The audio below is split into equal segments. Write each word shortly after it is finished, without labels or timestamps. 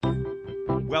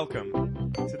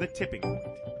Welcome to The Tipping Point.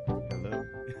 Hello.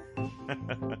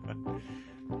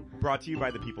 Brought to you by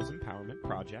the People's Empowerment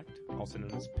Project, also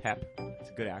known as PEP. It's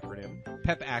a good acronym.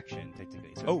 PEP Action,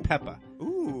 technically. So PEPA.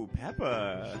 Ooh,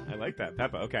 PEPA. I like that.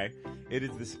 PEPA. Okay.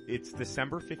 It's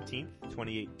December 15th,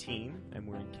 2018, and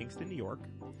we're in Kingston, New York.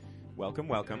 Welcome,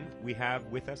 welcome. We have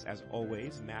with us, as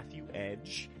always, Matthew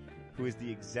Edge, who is the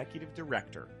Executive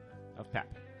Director of PEP.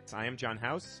 I am John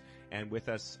House, and with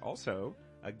us also,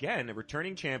 again, a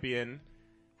returning champion,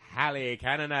 Hallie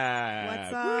Canada.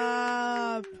 What's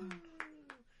up?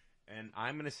 And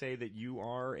I'm going to say that you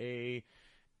are a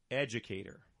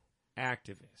educator,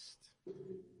 activist,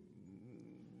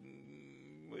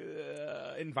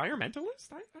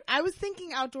 environmentalist? I was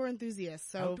thinking outdoor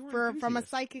enthusiast. So Outdoor from a enthusiast.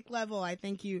 psychic level, I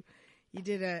think you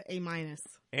did a A-.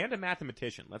 And a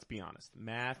mathematician, let's be honest.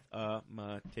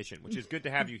 Mathematician, which is good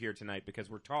to have you here tonight because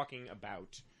we're talking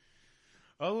about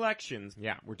elections.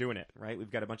 Yeah, we're doing it, right?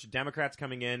 We've got a bunch of Democrats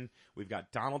coming in. We've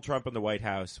got Donald Trump in the White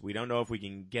House. We don't know if we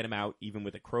can get him out even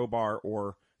with a crowbar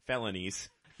or felonies.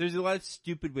 There's a lot of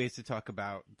stupid ways to talk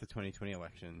about the 2020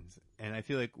 elections, and I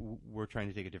feel like we're trying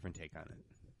to take a different take on it.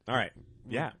 All right.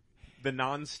 Yeah. The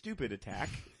non-stupid attack.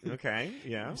 Okay.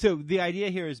 Yeah. So the idea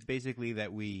here is basically that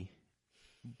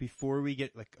before we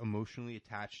get like emotionally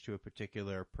attached to a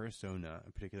particular persona,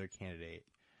 a particular candidate,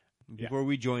 before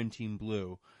we join Team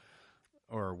Blue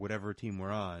or whatever team we're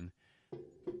on,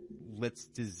 let's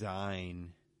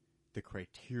design the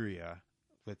criteria.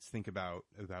 Let's think about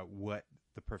what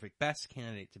the perfect best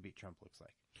candidate to beat Trump looks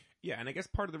like. Yeah, and I guess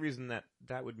part of the reason that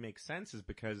would make sense is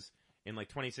because in like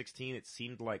 2016, it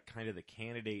seemed like kind of the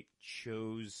candidate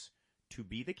chose to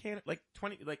be the candidate.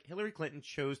 Like Hillary Clinton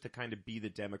chose to kind of be the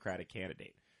Democratic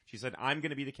candidate. She said, "I'm going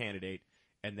to be the candidate,"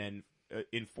 and then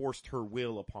enforced her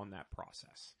will upon that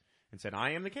process and said,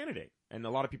 "I am the candidate." And a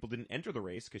lot of people didn't enter the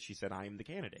race because she said, "I am the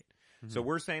candidate." Mm-hmm. So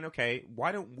we're saying, okay,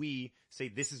 why don't we say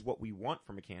this is what we want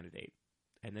from a candidate,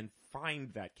 and then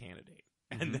find that candidate?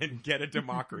 And then get a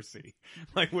democracy.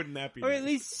 Like, wouldn't that be Or nice? at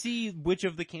least see which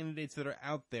of the candidates that are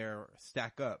out there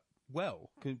stack up well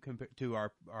compared to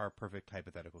our perfect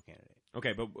hypothetical candidate.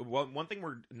 Okay, but one thing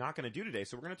we're not going to do today,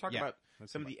 so we're going to talk about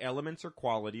some of the elements or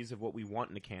qualities of what we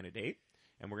want in a candidate,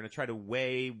 and we're going to try to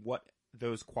weigh what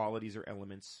those qualities or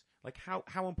elements, like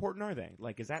how important are they?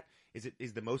 Like, is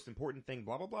the most important thing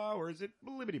blah, blah, blah, or is it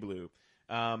blibbity blue?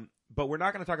 But we're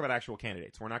not going to talk about actual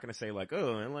candidates. We're not going to say like,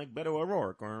 oh, I like Beto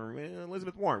O'Rourke or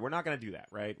Elizabeth Warren. We're not going to do that,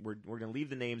 right? We're going to leave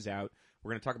the names out.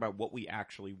 We're going to talk about what we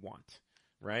actually want,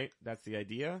 right? That's the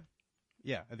idea?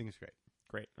 Yeah, I think it's great.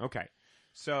 Great. Okay.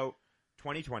 So,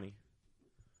 2020.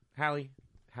 Hallie,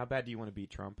 how bad do you want to beat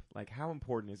Trump? Like, how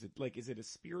important is it? Like, is it a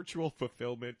spiritual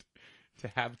fulfillment to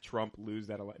have Trump lose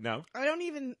that election? No? I don't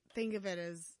even think of it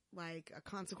as like a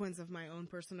consequence of my own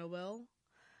personal will.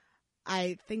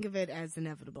 I think of it as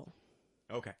inevitable.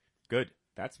 Okay. Good.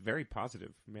 That's very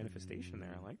positive manifestation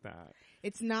there. I like that.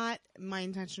 It's not my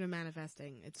intention of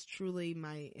manifesting. It's truly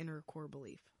my inner core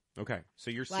belief. Okay. So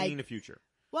you're seeing the future.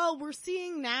 Well, we're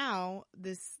seeing now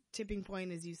this tipping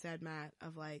point, as you said, Matt,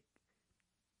 of like,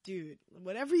 dude,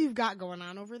 whatever you've got going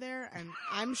on over there, and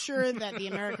I'm sure that the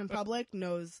American public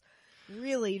knows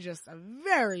really just a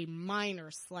very minor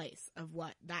slice of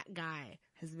what that guy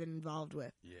has been involved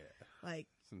with. Yeah. Like,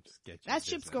 some sketchy that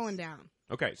ship's going down.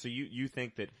 Okay. So you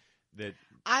think that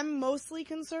I'm mostly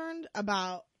concerned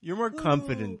about... You're more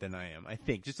confident than I am, I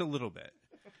think. Just a little bit.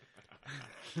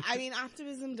 I mean,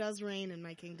 optimism does reign in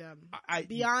my kingdom.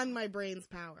 Beyond my brain's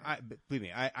power. Believe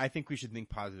me, I think we should think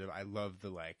positive. I love the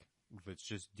let's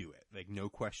just do it. Like, no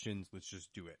questions, let's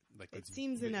just do it. Like, it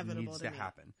seems inevitable it needs to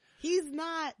happen. He's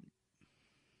not...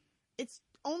 It's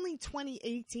only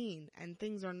 2018, and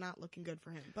things are not looking good for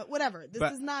him. But whatever.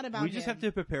 This is not about him. We just have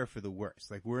to prepare for the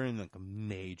worst. Like, we're in like a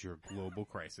major global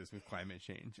crisis with climate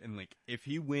change. And like, if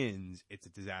he wins, it's a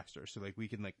disaster. So like, we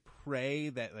can like pray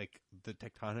that like the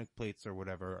tectonic plates or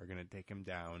whatever are going to take him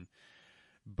down.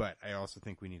 But I also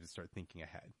think we need to start thinking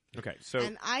ahead. Okay. So,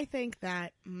 and I think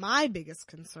that my biggest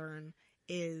concern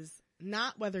is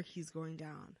not whether he's going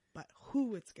down, but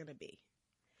who it's going to be.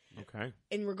 Okay.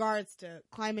 In regards to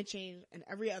climate change and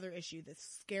every other issue that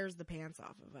scares the pants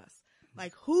off of us.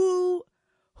 Like, who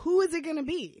is it going to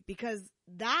be? Because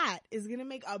that is going to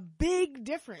make a big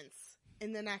difference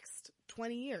in the next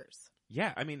 20 years.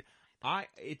 Yeah, I mean,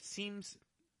 it seems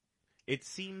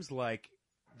like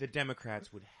the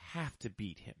Democrats would have to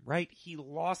beat him, right? He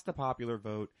lost the popular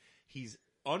vote. He's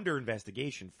under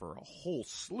investigation for a whole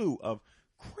slew of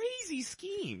crazy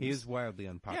schemes. He is wildly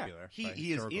unpopular. Yeah,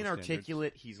 he is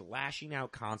inarticulate. Standards. He's lashing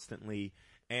out constantly.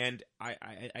 And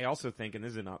I also think, and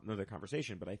this is another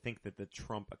conversation, but I think that the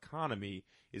Trump economy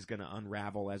is going to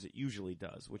unravel as it usually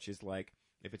does, which is like,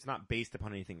 if it's not based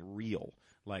upon anything real,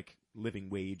 like living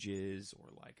wages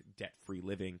or like debt-free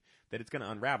living, that it's going to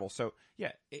unravel. So,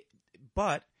 yeah,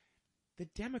 but the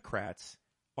Democrats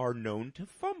are known to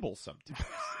fumble sometimes.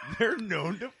 They're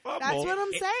known to fumble. That's what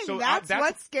I'm saying. So that's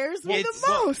what scares me the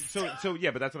most. So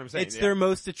yeah, but that's what I'm saying. It's their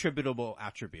most attributable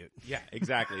attribute. Yeah,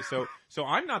 exactly. So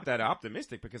I'm not that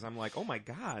optimistic because I'm like, oh my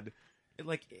God,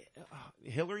 like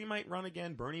Hillary might run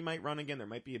again, Bernie might run again. There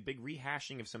might be a big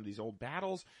rehashing of some of these old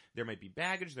battles. There might be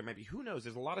baggage. There might be, who knows?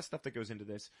 There's a lot of stuff that goes into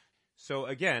this. So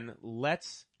again,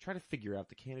 let's try to figure out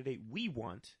the candidate we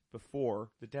want before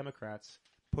the Democrats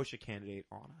push a candidate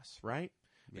on us, right?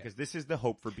 Because this is the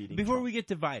hope for beating Before Trump. we get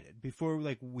divided, before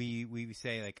like we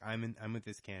say like I'm with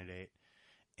this candidate,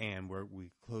 and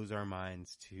we close our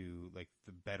minds to like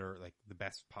the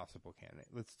best possible candidate.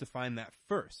 Let's define that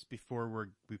first before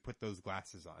we put those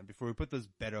glasses on, before we put those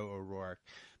Beto O'Rourke,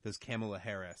 those Kamala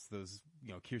Harris, those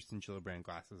Kirsten Gillibrand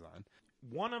glasses on.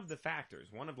 One of the factors,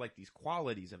 one of like these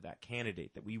qualities of that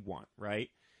candidate that we want, right,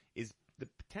 is the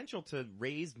potential to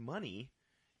raise money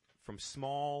from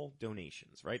small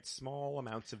donations, right? Small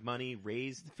amounts of money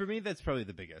raised. For me, that's probably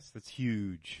the biggest. That's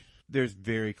huge. There's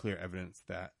very clear evidence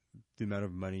that the amount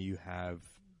of money you have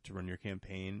to run your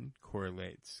campaign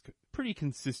correlates pretty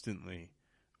consistently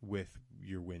with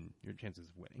your chances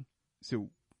of winning. So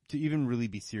to even really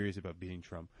be serious about beating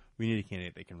Trump, we need a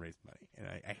candidate that can raise money. And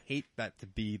I hate that to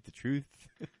be the truth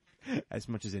as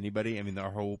much as anybody. I mean,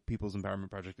 our whole People's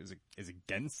Empowerment Project is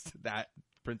against that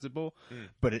principle,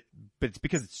 but it's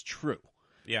because it's true.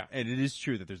 Yeah. And it is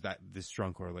true that there's this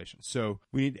strong correlation. So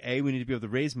we need to be able to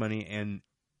raise money, and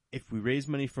if we raise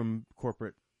money from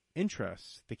corporate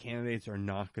interests, the candidates are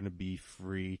not going to be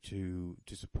free to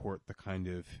support the kind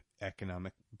of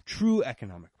true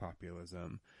economic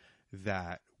populism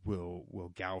that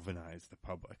will galvanize the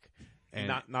public.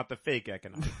 And not the fake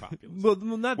economic populism. well,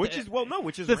 not which is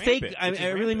the rampant, fake. I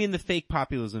really rampant. mean the fake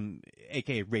populism,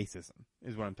 aka racism,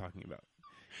 is what I'm talking about.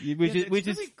 It's Which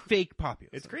is really fake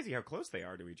populism. It's crazy how close they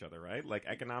are to each other, right? Like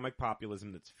economic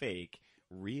populism that's fake,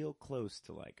 real close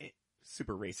to like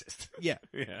super racist. Yeah,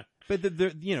 Yeah. but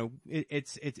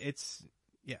it's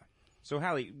yeah. So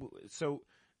Hallie, so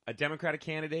a Democratic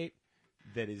candidate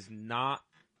that is not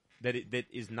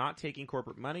taking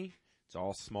corporate money. It's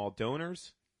all small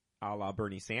donors, a la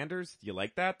Bernie Sanders. Do you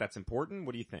like that? That's important.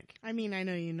 What do you think? I mean, I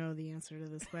know you know the answer to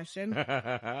this question.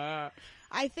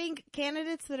 I think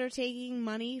candidates that are taking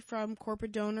money from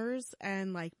corporate donors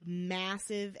and like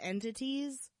massive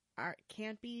entities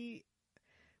can't be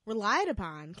relied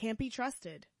upon, can't be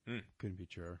trusted. Couldn't be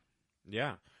truer.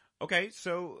 Yeah. Okay.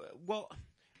 So, well,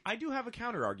 I do have a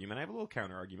counter argument. I have a little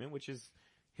counter argument, which is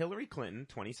Hillary Clinton,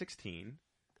 2016,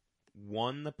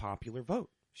 won the popular vote.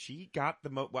 She got the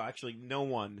well, actually, no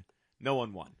one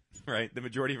won, right? The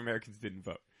majority of Americans didn't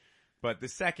vote. But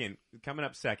coming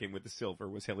up second with the silver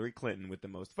was Hillary Clinton with the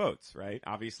most votes, right?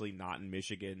 Obviously not in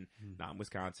Michigan, not in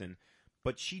Wisconsin,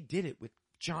 but she did it with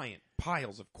giant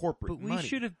piles of corporate money. But we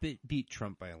should have beat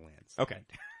Trump by a landslide. Okay.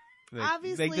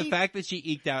 Obviously, like the fact that she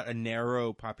eked out a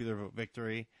narrow popular vote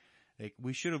victory, like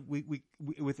we should have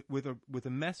with a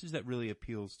message that really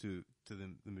appeals to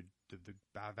the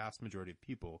vast majority of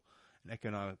people, an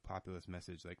economic populist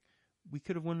message, like we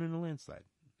could have won in a landslide.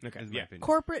 Okay. Yeah.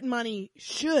 corporate money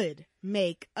should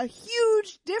make a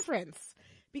huge difference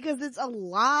because it's a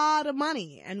lot of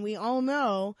money, and we all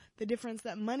know the difference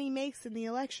that money makes in the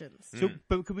elections. So,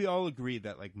 but could we all agree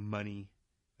that like money,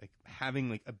 like having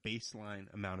like a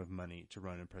baseline amount of money to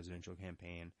run a presidential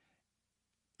campaign,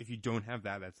 if you don't have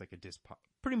that, that's like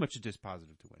pretty much a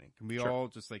dispositive to winning. Can we all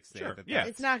just like say that? Yeah.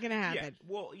 It's not going to happen. Yeah.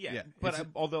 Well, yeah. Yeah. But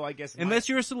although I guess unless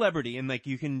you're a celebrity and like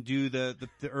you can do the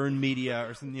earned media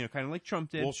or something, kind of like Trump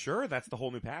did. Well, sure, that's the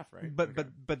whole new path, right?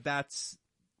 But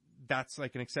that's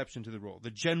like an exception to the rule.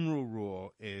 The general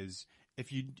rule is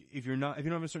if you don't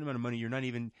have a certain amount of money, you're not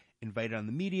even invited on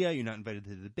the media, you're not invited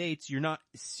to the debates, you're not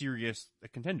serious a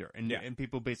contender, and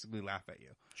people basically laugh at you.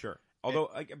 Sure.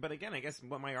 Although, but again, I guess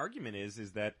what my argument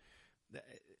is that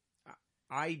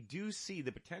I do see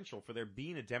the potential for there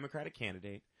being a Democratic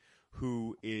candidate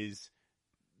who is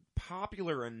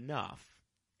popular enough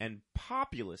and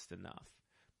populist enough,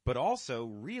 but also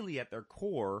really at their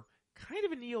core kind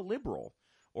of a neoliberal,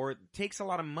 or takes a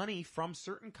lot of money from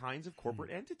certain kinds of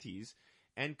corporate entities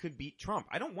and could beat Trump.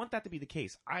 I don't want that to be the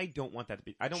case. I don't want that to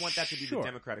be the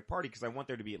Democratic Party, because I want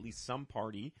there to be at least some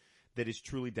party that is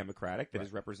truly democratic, that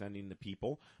is representing the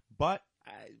people. But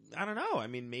I don't know. I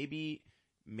mean, maybe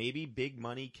big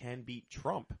money can beat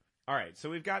Trump. All right, so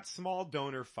we've got small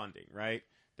donor funding, right?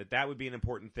 that would be an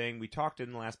important thing. We talked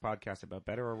in the last podcast about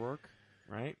Beto O'Rourke,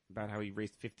 right? About how he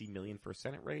raised $50 million for a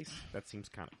Senate race. That seems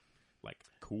kind of like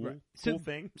cool, Right. cool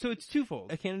thing. So it's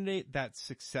twofold. A candidate that's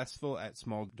successful at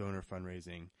small donor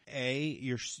fundraising,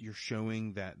 you're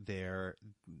showing that they're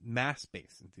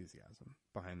mass-based enthusiasm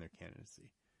behind their candidacy.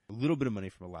 A little bit of money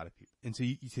from a lot of people. And so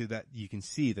you can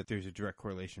see that there's a direct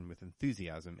correlation with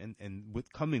enthusiasm. And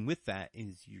what coming with that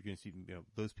is you're going to see,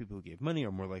 those people who gave money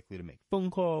are more likely to make phone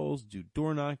calls, do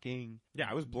door knocking. Yeah,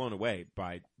 I was blown away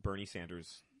by Bernie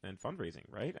Sanders and fundraising,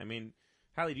 right? I mean,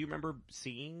 Hallie, do you remember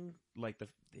seeing like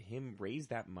him raise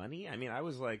that money? I mean, I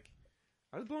was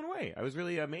blown away. I was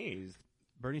really amazed.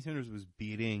 Bernie Sanders was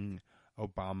beating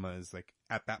Obama's, like,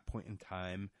 at that point in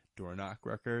time, door knock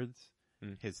records,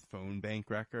 his phone bank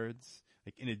records,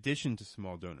 like, in addition to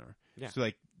small donor. Yeah. So,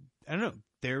 like, I don't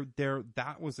know,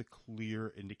 that was a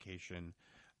clear indication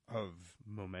of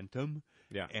momentum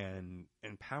and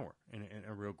power and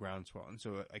a real groundswell. And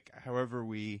so, like, however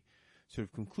we sort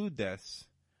of conclude this,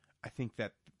 I think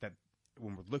that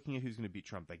when we're looking at who's going to beat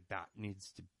Trump, like, that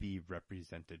needs to be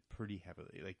represented pretty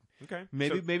heavily. Like, okay,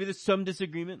 maybe there's some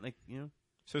disagreement, like,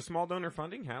 So small donor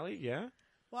funding, Hallie, yeah?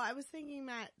 Well, I was thinking,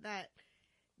 Matt, that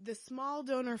the small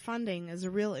donor funding is a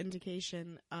real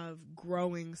indication of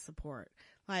growing support.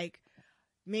 Like,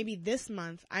 maybe this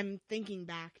month, I'm thinking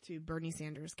back to Bernie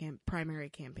Sanders' primary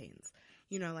campaigns.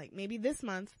 Like, maybe this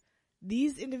month,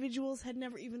 these individuals had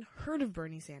never even heard of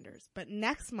Bernie Sanders. But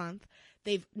next month,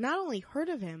 they've not only heard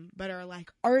of him, but are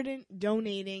like ardent,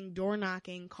 donating,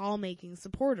 door-knocking, call-making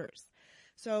supporters.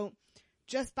 So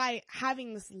just by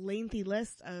having this lengthy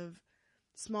list of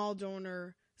small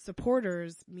donor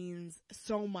supporters means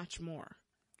so much more.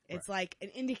 It's like an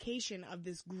indication of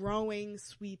this growing,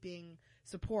 sweeping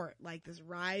support, like this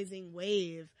rising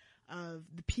wave of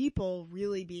the people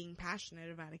really being passionate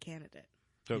about a candidate.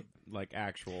 So, like,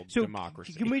 actual So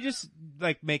democracy. Can we just,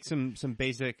 like, make some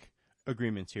basic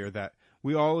agreements here that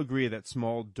we all agree that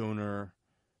small donor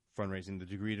fundraising, the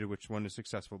degree to which one is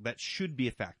successful, that should be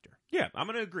a factor. Yeah, I'm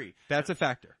going to agree. That's a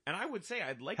factor. And I would say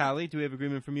I'd like Hallie, do we have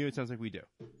agreement from you? It sounds like we do.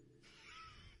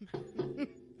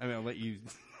 I mean, I'll let you.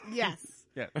 Yes.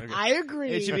 Yeah, okay. I agree.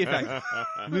 It should be a factor.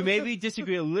 We maybe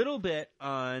disagree a little bit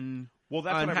on Well,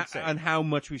 that's what I would say. on how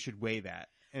much we should weigh that.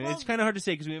 And Well, it's kind of hard to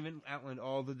say because we haven't outlined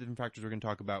all the different factors we're going to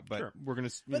talk about, but Sure. we're going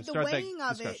to But the start that weighing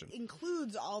of discussion. it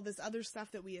includes all this other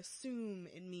stuff that we assume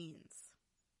it means.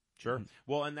 Sure.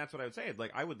 Well, and that's what I would say.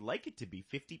 Like, I would like it to be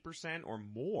 50% or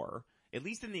more, at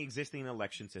least in the existing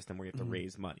election system where you have to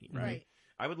raise money, right? Right.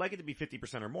 I would like it to be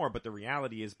 50% or more, but the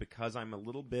reality is because I'm a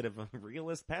little bit of a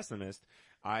realist pessimist,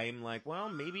 I'm like, well,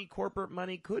 maybe corporate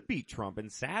money could beat Trump,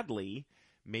 and sadly,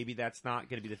 maybe that's not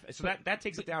going to be the... So that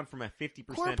takes it down from a 50% to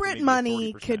Corporate maybe a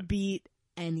money 40%. could beat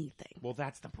anything. Well,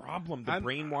 that's the problem. The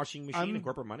brainwashing machine and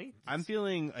corporate money? I'm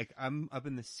feeling like I'm up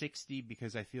in the 60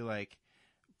 because I feel like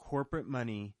corporate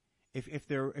money, if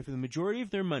the majority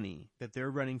of their money that they're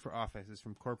running for office is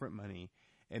from corporate money,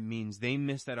 it means they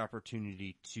miss that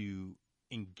opportunity to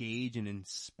engage and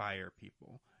inspire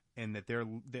people, and that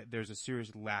there's a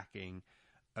serious lacking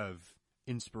of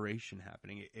inspiration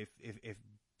happening if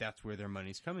that's where their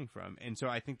money's coming from. And so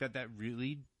I think that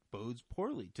really bodes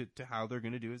poorly to how they're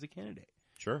going to do as a candidate.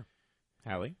 Sure.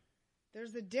 Hallie?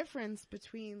 There's a difference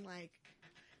between, like,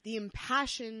 the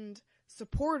impassioned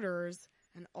supporters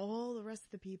and all the rest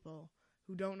of the people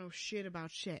who don't know shit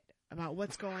about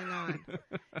what's going on.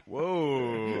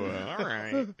 Whoa. All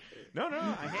right. No,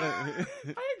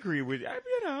 I agree with you.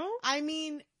 I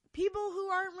mean, people who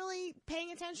aren't really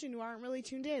paying attention, who aren't really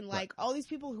tuned in, like all these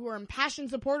people who are impassioned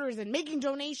supporters and making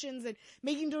donations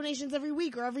every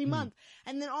week or every month,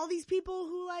 and then all these people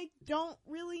who, like, don't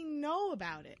really know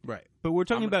about it. Right. But we're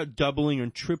talking about doubling or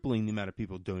tripling the amount of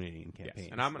people donating in campaigns. Yes.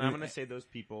 And I'm going to say those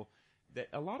people that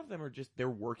a lot of them are they're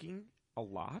working a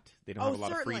lot. They don't have a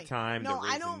lot certainly. of free time. No,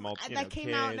 They're I don't. raising That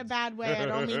came out in a kids. bad way. I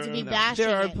don't mean to be No, bashing.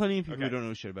 there are it. plenty of people Okay. who don't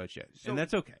know shit about shit, So- and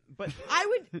that's okay. But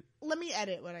Let me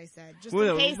edit what I said, just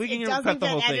Well, in case we can it cut doesn't the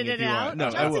whole get thing if edited you out. want. No,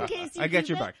 just I will. in case I got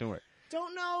your people back. Don't worry.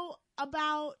 don't know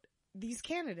about these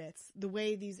candidates the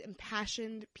way these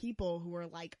impassioned people who are,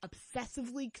 like,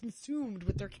 obsessively consumed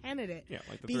with their candidate. yeah,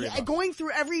 like the three of us. Going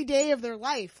through every day of their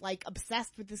life, like,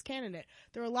 obsessed with this candidate.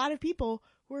 There are a lot of people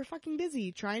who are fucking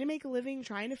busy trying to make a living,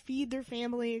 trying to feed their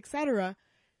family, etc.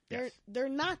 Yes. They're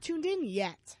not tuned in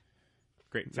yet.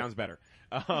 Great. Sounds better.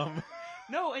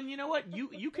 No, and you know what?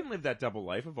 You can live that double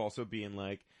life of also being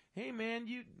like, hey man,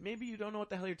 maybe you don't know what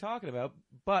the hell you're talking about,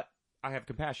 but I have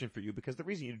compassion for you because the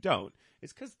reason you don't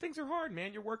is because things are hard,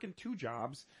 man. You're working 2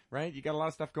 jobs, right? You got a lot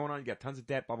of stuff going on. You got tons of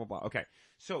debt, blah, blah, blah. Okay.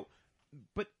 So,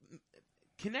 but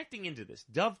connecting into this,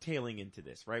 dovetailing into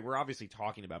this, right? We're obviously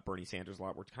talking about Bernie Sanders a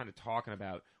lot. We're kind of talking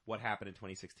about what happened in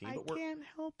 2016. I But can't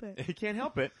help it. I can't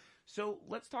help it. So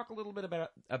let's talk a little bit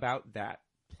about that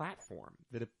platform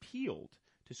that appealed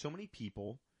to so many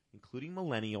people, including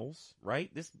millennials, right?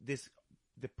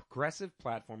 The progressive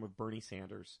platform of Bernie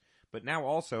Sanders, but now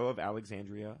also of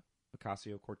Alexandria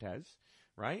Ocasio-Cortez,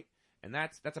 right? And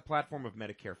that's a platform of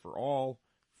Medicare for all,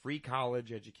 free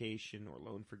college education or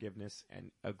loan forgiveness,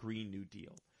 and a Green New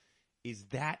Deal. Is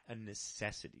that a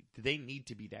necessity? Do they need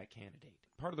to be that candidate?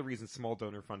 Part of the reason small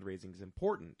donor fundraising is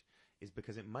important is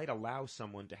because it might allow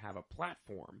someone to have a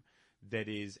platform that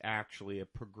is actually a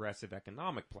progressive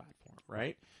economic platform,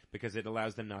 right? Because it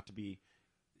allows them not to be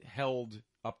held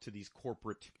up to these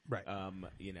corporate, Right.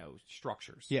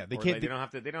 Structures. Yeah, they Or can't- They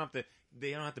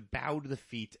don't have to bow to the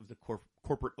feet of the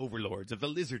corporate overlords of the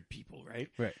lizard people, right?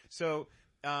 Right. So,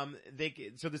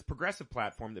 so this progressive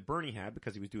platform that Bernie had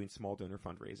because he was doing small donor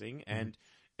fundraising, and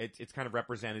it's kind of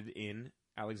represented in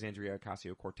Alexandria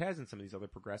Ocasio-Cortez and some of these other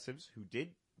progressives who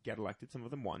did get elected. Some of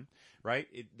them won, right?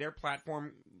 Their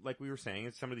platform, like we were saying,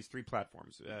 is some of these three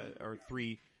platforms, or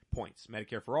 3 points: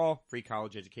 Medicare for all, free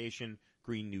college education,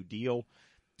 Green New Deal.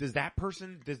 Does the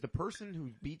person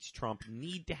who beats Trump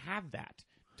need to have that?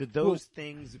 Do those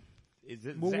things?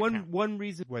 One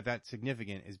reason why that's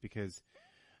significant is because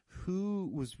who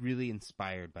was really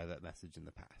inspired by that message in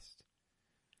the past?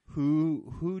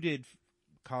 Who did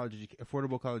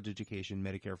affordable college education,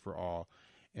 Medicare for all,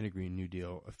 and a Green New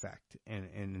Deal affect and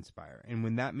inspire? And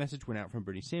when that message went out from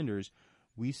Bernie Sanders,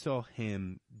 we saw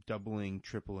him doubling,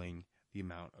 tripling the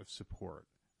amount of support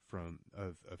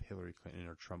of Hillary Clinton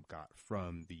or Trump got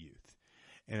from the youth.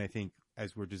 And I think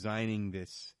as we're designing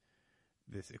this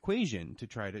equation to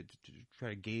try to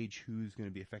gauge who's going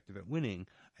to be effective at winning,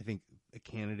 I think a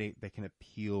candidate that can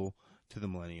appeal to the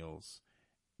millennials,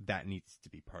 that needs to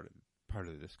be part of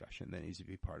the discussion. That needs to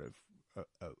be part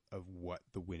of what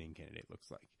the winning candidate looks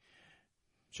like.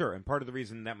 Sure, and part of the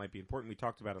reason that might be important, we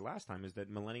talked about it last time, is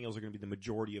that millennials are going to be the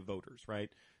majority of voters, right?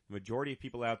 The majority of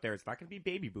people out there, it's not going to be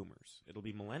baby boomers. It'll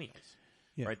be millennials,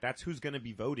 right? That's who's going to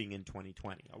be voting in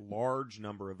 2020, a large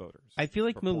number of voters. I feel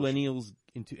like millennials,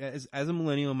 as a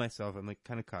millennial myself, I'm like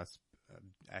kind of cusp,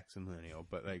 ex-millennial,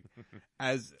 but like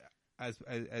as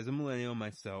a millennial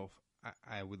myself,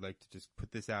 I would like to just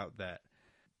put this out that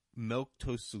milk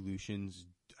toast solutions,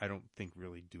 I don't think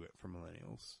really do it for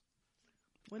millennials.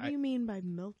 What do you mean by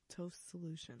milk toast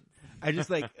solutions? I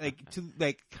just I'm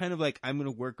going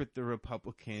to work with the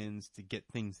Republicans to get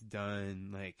things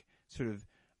done. Like sort of,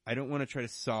 I don't want to try to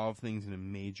solve things in a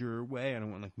major way. I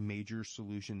don't want like major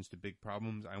solutions to big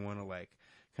problems. I want to like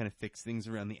kind of fix things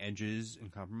around the edges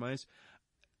and compromise,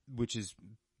 which is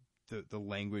the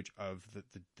language of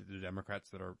the Democrats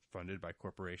that are funded by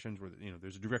corporations, where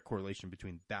there's a direct correlation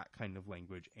between that kind of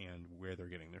language and where they're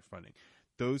getting their funding.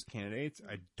 Those candidates,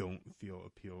 I don't feel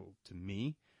appeal to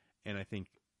me, and I think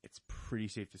it's pretty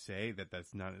safe to say that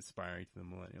that's not inspiring to the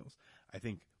millennials. I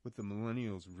think what the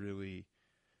millennials really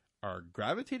are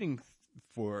gravitating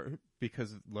for,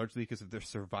 largely because of their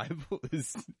survival,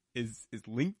 is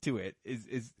linked to it,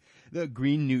 is the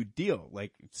Green New Deal.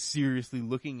 Like seriously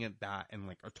looking at that and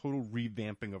like a total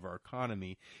revamping of our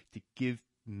economy to give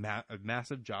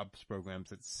massive jobs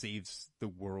programs that saves the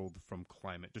world from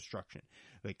climate destruction,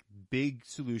 like big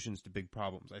solutions to big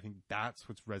problems. I think that's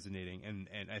what's resonating, and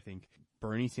I think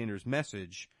Bernie Sanders'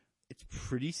 message, it's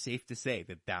pretty safe to say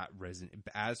that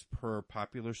as per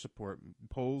popular support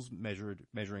polls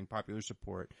measuring popular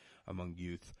support among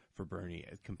youth for Bernie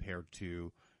as compared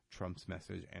to Trump's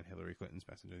message and Hillary Clinton's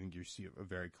message. I think you see a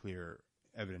very clear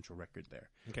evidential record there.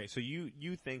 Okay, so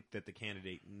you think that the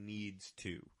candidate needs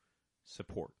to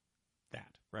support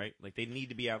that, right? Like they need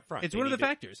to be out front. It's one of the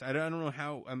factors. I don't know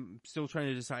how. I'm still trying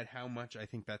to decide how much I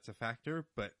think that's a factor,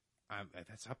 but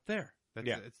that's up there.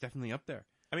 It's definitely up there.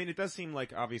 I mean, it does seem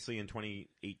like obviously in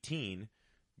 2018,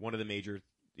 one of the major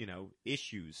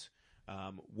issues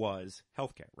was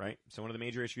healthcare, right? So one of the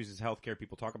major issues is healthcare.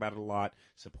 People talk about it a lot.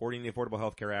 Supporting the Affordable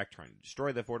Health Care Act, trying to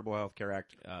destroy the Affordable Health Care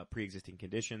Act, pre-existing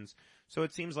conditions. So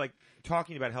it seems like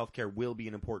talking about healthcare will be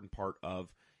an important part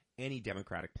of any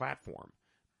Democratic platform.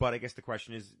 But I guess the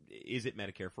question is it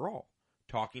Medicare for all?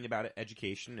 Talking about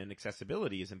education and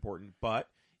accessibility is important, but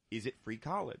is it free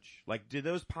college? Like, do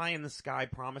those pie-in-the-sky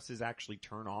promises actually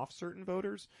turn off certain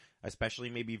voters, especially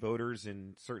maybe voters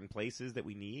in certain places that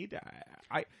we need?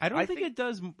 I don't think it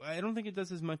does. I don't think it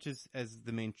does as much as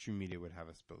the mainstream media would have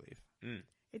us believe.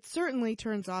 It certainly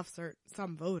turns off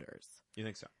some voters. You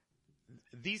think so?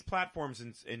 These platforms,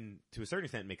 and to a certain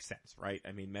extent, make sense, right?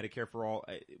 I mean, Medicare for all,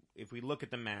 if we look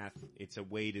at the math, it's a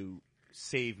way to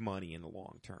save money in the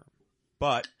long term.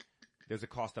 But there's a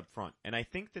cost up front. And I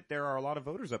think that there are a lot of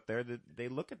voters up there that they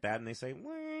look at that and they say,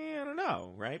 well, I don't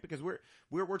know, right? Because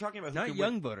we're talking about Not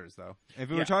young voters, though. If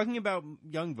we Yeah. were talking about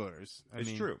young voters, I It's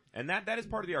mean, true. And that is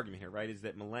part of the argument here, right? Is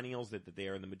that millennials, that they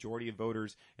are the majority of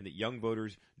voters, and that young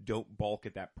voters don't balk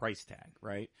at that price tag,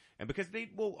 right? And because they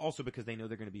know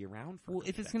they're going to be around for. Well,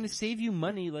 if it's going to save you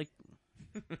money, like,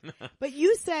 But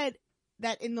you said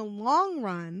that in the long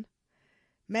run,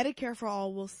 Medicare for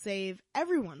All will save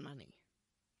everyone money.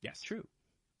 Yes, true.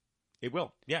 it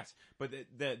will. Yes, but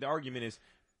the argument is,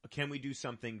 can we do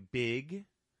something big,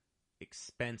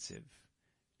 expensive,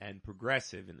 and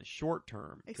progressive in the short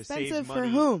term to Expensive save for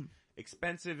money? whom?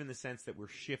 Expensive in the sense that we're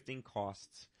shifting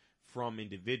costs from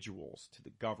individuals to the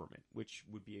government, which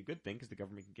would be a good thing because the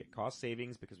government can get cost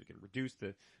savings because we can reduce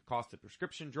the cost of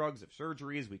prescription drugs, of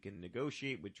surgeries. We can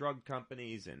negotiate with drug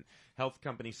companies and health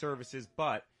company services,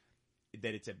 but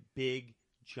that it's a big,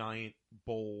 giant,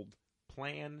 bold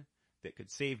plan that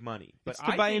could save money. But it's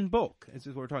to buy in bulk. This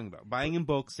is what we're talking about. Buying in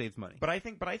bulk saves money. But I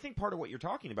think part of what you're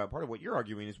talking about, part of what you're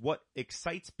arguing, is what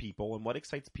excites people and what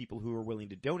excites people who are willing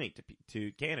to donate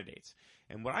to candidates.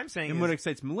 And what I'm saying And is what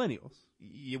excites millennials.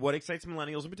 what excites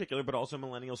millennials in particular, but also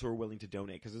millennials who are willing to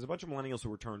donate, because there's a bunch of millennials who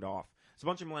were turned off. There's a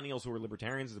bunch of millennials who are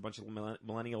libertarians. There's a bunch of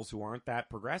millennials who aren't that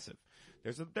progressive.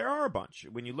 There are a bunch.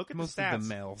 When you look at Most the stats, of the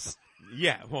males.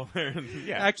 yeah, well,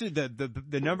 yeah, Actually,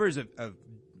 the numbers of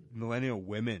millennial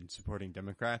women supporting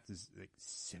Democrats is like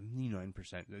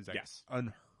 79%. It's like Yes.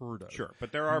 unheard of. sure.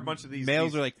 But there are a bunch of these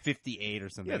males are like 58 or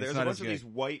something. Yeah, It's there's not a as bunch of good. these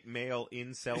white male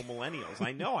incel millennials.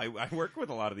 I know. I work with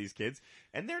a lot of these kids,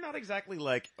 and they're not exactly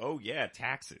like, oh yeah,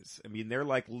 taxes. I mean, they're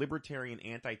like libertarian,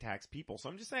 anti-tax people. So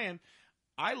I'm just saying,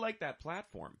 I like that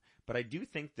platform, but I do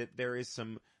think that there is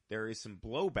some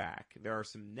blowback. There are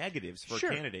some negatives for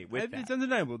Sure. a candidate with that. It's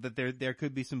undeniable that there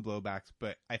could be some blowbacks,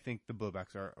 but I think the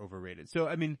blowbacks are overrated. So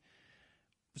I mean,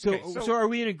 so are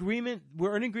we in agreement?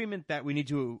 We're in agreement that we need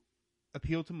to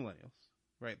appeal to millennials,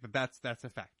 right? But that's a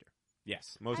factor.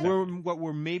 Yes, most What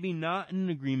we're maybe not in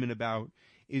agreement about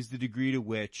is the degree to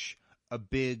which a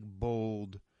big,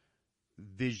 bold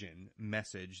vision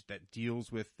message that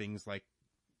deals with things like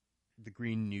the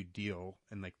Green New Deal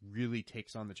and like really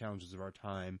takes on the challenges of our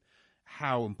time,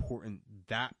 how important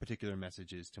that particular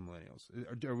message is to millennials.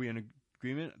 Are we in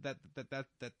agreement that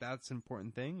that's an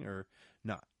important thing or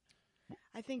not?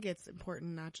 I think it's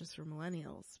important not just for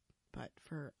millennials, but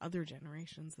for other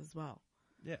generations as well.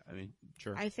 Yeah, I mean,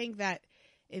 sure. I think that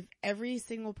if every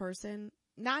single person,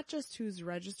 not just who's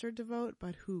registered to vote,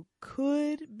 but who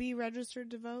could be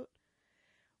registered to vote,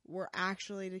 were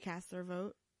actually to cast their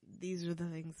vote, these are the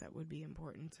things that would be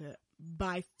important to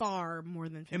by far more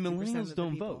than 50% and millennials of the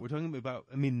don't people. vote. We're talking about,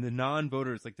 I mean, the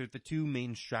non-voters, like, they're the two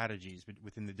main strategies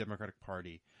within the Democratic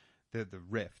Party. The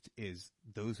rift is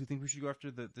those who think we should go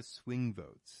after the swing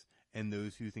votes and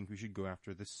those who think we should go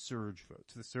after the surge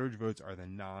votes. The surge votes are the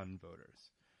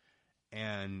non-voters.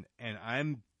 And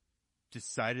I'm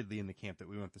decidedly in the camp that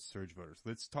we want the surge voters.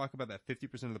 Let's talk about that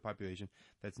 50% of the population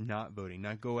that's not voting.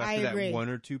 Not go after that 1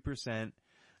 or 2%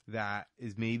 that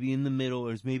is maybe in the middle,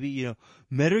 or is maybe,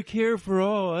 Medicare for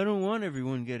all. I don't want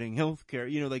everyone getting health care.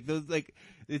 Like those, like,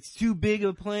 it's too big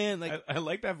a plan. Like, I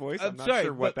like that voice. I'm I'm not sorry,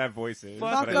 sure what but that voice is.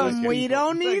 Fuck but I like them. it. We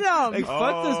don't need them. like,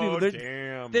 fuck those people.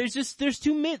 Damn. There's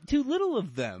too little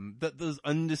of them. Those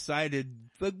undecided.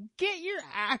 Like, get your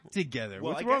act together.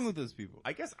 Well, What's I wrong guess- with those people?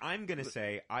 I guess I'm going to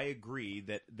say I agree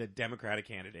that the Democratic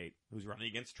candidate who's running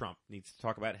against Trump needs to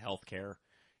talk about health care,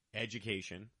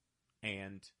 education,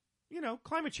 and,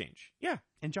 climate change. Yeah.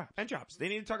 And jobs. And jobs. They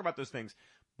need to talk about those things.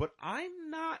 But I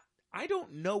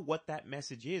don't know what that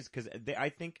message is, because I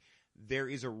think there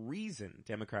is a reason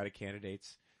Democratic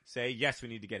candidates say, yes, we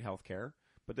need to get health care.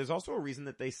 But there's also a reason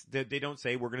that they don't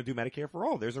say we're going to do Medicare for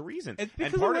all. There's a reason. It's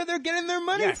because of where they're getting their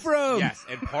money from. Yes,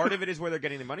 and part of it is where they're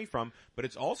getting the money from, but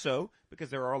it's also because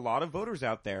there are a lot of voters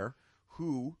out there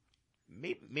who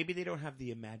maybe they don't have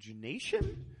the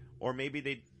imagination, or maybe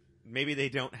they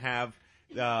don't have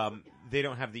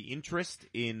the interest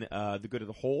in the good of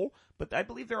the whole. But I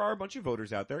believe there are a bunch of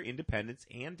voters out there, independents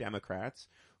and Democrats,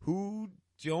 who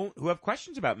have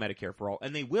questions about Medicare for all,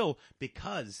 and they will,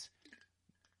 because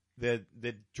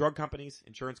the drug companies,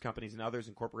 insurance companies, and others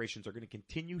and corporations are going to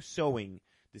continue sowing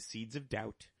the seeds of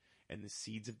doubt and the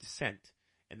seeds of dissent.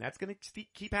 And that's going to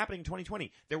keep happening in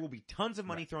 2020. There will be tons of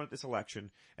money thrown at this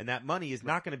election, and that money is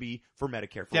not going to be for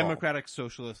Medicare for all. Democratic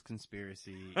socialist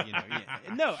conspiracy.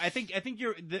 No, I think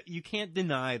you can't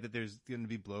deny that there's going to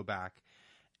be blowback,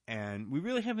 and we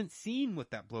really haven't seen what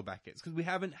that blowback is, because we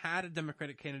haven't had a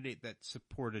Democratic candidate that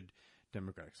supported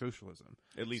democratic socialism.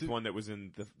 At least one that was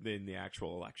in the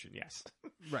actual election, yes.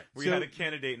 Right. We had a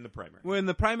candidate in the primary. Well, in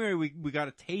the primary, we got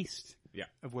a taste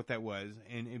of what that was,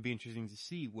 and it'd be interesting to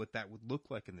see what that would look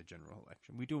like in the general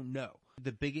election. We don't know.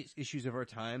 The biggest issues of our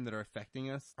time that are affecting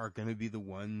us are going to be the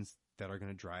ones that are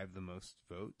going to drive the most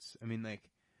votes. I mean,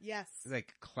 Yes.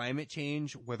 like climate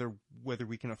change, whether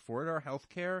we can afford our health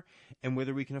care and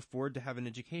whether we can afford to have an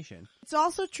education. It's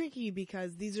also tricky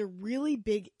because these are really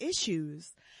big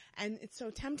issues, and it's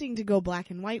so tempting to go black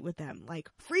and white with them, like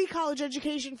free college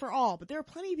education for all. But there are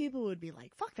plenty of people who would be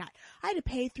like, fuck that. I had to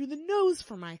pay through the nose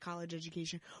for my college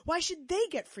education. Why should they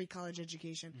get free college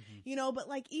education? You know, but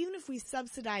like even if we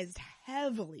subsidized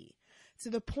heavily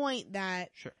to the point that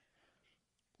Sure.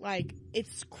 like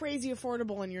it's crazy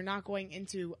affordable and you're not going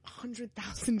into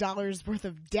 $100,000 worth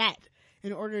of debt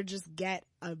in order to just get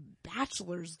a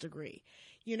bachelor's degree.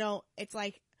 You know, it's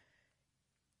like,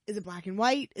 is it black and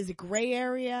white? Is it gray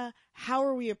area? How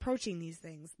are we approaching these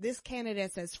things? This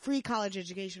candidate says free college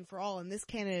education for all, and this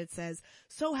candidate says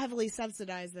so heavily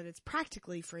subsidized that it's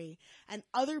practically free. And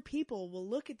other people will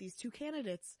look at these two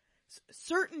candidates,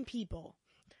 certain people,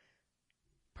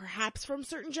 perhaps from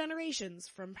certain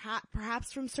generations,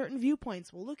 perhaps from certain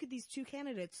viewpoints, will look at these two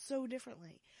candidates so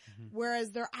differently,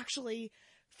 whereas they're actually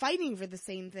fighting for the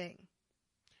same thing.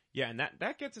 Yeah, and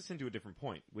that gets us into a different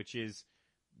point, which is,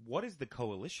 what does the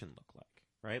coalition look like,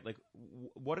 right? Like,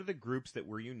 what are the groups that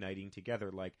we're uniting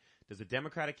together? Like, does a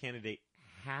Democratic candidate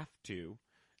have to,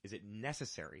 is it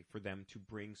necessary for them to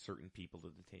bring certain people to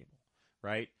the table,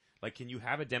 right? Like, can you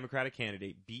have a Democratic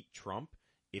candidate beat Trump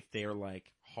if they're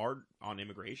like hard on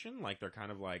immigration? Like, they're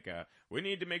kind of like, we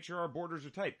need to make sure our borders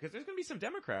are tight. Because there's going to be some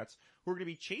Democrats who are going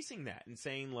to be chasing that and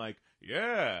saying like,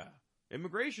 yeah,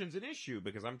 immigration's an issue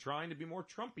because I'm trying to be more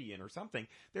Trumpian or something.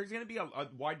 There's going to be a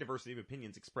wide diversity of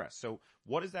opinions expressed. So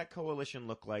what does that coalition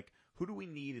look like? Who do we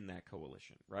need in that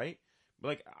coalition, right?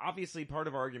 Like, obviously part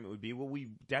of our argument would be, well, we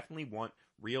definitely want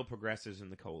real progressives in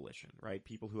the coalition, right?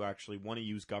 People who actually want to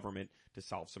use government to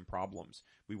solve some problems.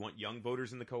 We want young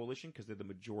voters in the coalition because they're the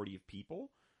majority of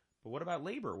people. But what about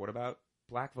labor? What about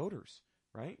black voters,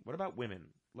 right? What about women?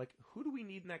 Like, who do we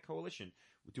need in that coalition?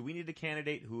 Do we need a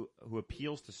candidate who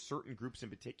appeals to certain groups in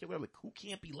particular? Like, who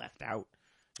can't be left out,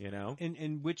 you know?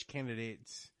 And which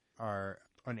candidates are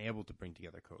unable to bring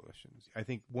together coalitions? I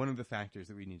think one of the factors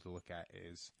that we need to look at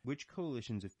is which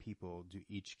coalitions of people do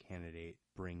each candidate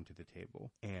bring to the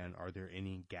table? And are there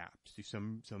any gaps? Do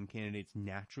some candidates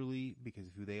naturally, because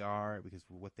of who they are, because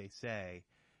of what they say,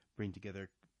 bring together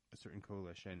a certain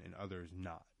coalition and others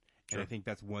not? Sure. And I think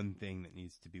that's one thing that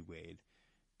needs to be weighed.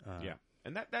 Yeah.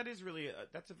 And that is really,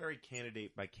 that's a very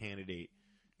candidate by candidate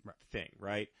thing,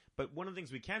 right? But one of the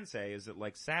things we can say is that,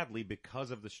 like, sadly,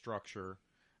 because of the structure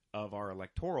of our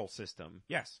electoral system,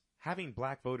 yes, having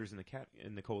black voters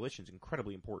in the coalition is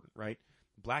incredibly important, right?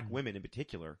 Black women in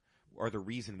particular are the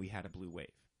reason we had a blue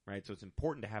wave, right? So it's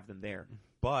important to have them there.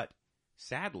 But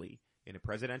sadly, in a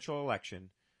presidential election,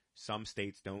 some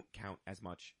states don't count as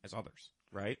much as others,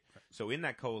 right? So in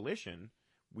that coalition,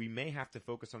 we may have to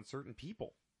focus on certain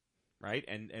people, right?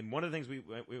 And one of the things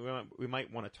we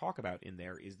might want to talk about in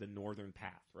there is the Northern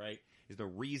Path, right? Is the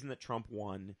reason that Trump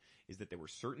won is that there were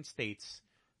certain states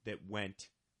that went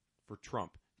for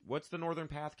Trump. What's the Northern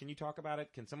Path? Can you talk about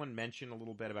it? Can someone mention a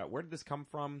little bit about where did this come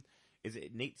from? Is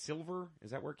it Nate Silver? Is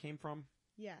that where it came from?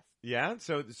 Yes. Yeah.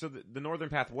 So the Northern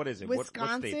Path, what is it?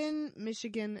 Wisconsin, what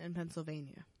Michigan, and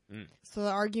Pennsylvania. Mm. So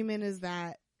the argument is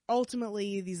that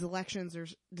ultimately these elections are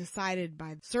decided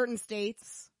by certain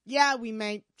states. Yeah, we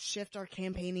might shift our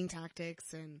campaigning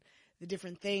tactics and the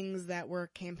different things that we're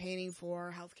campaigning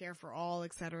for, healthcare for all,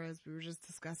 et cetera, as we were just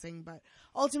discussing. But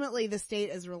ultimately, the state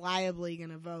is reliably going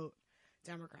to vote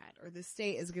Democrat, or the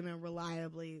state is going to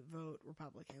reliably vote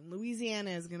Republican.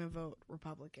 Louisiana is going to vote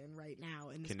Republican right now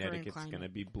in this current Connecticut's climate. going to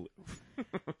be blue.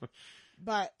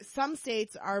 But some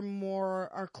states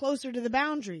are closer to the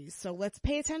boundaries. So let's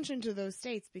pay attention to those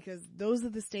states, because those are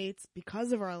the states,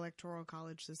 because of our electoral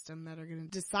college system, that are going to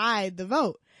decide the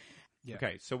vote. Yeah.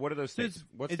 Okay, so what are those states?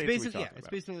 What it's states are we basically, talking about? It's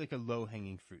basically like a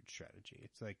low-hanging fruit strategy.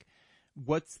 It's like,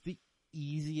 what's the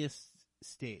easiest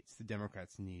states the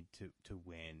Democrats need to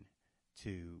win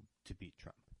to beat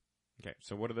Trump? Okay,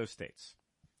 so what are those states?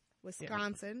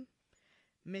 Wisconsin,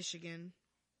 Michigan,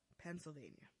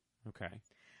 Pennsylvania. Okay.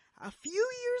 A few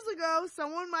years ago,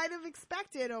 someone might have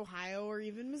expected Ohio or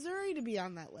even Missouri to be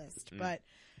on that list, but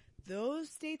those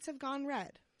states have gone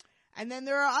red. And then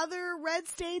there are other red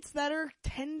states that are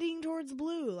tending towards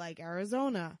blue, like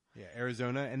Arizona. Yeah,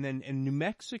 Arizona, and then in New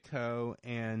Mexico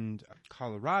and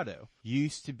Colorado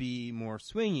used to be more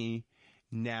swingy.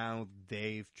 Now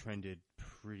they've trended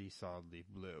pretty solidly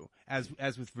blue, as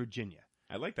with Virginia.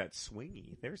 I like that,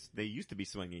 swingy. They used to be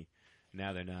swingy.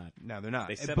 Now they're not. Now they're not.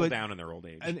 They settle But- down in their old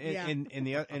age.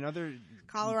 And other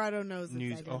Colorado knows its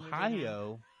news, identity now.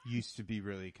 Ohio used to be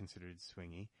really considered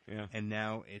swingy, Yeah, and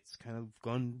now it's kind of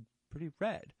gone pretty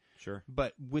red. sure.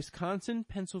 But Wisconsin,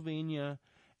 Pennsylvania,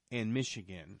 and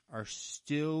Michigan are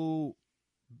still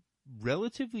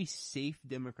relatively safe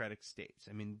Democratic states.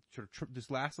 I mean, sort of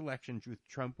this last election with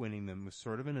Trump winning them was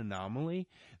sort of an anomaly.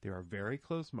 There are very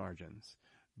close margins,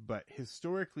 but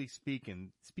historically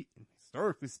speaking,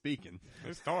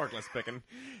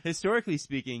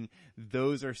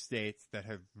 those are states that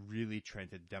have really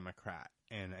trended Democrat,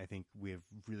 and I think we have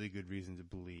really good reason to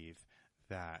believe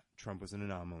that Trump was an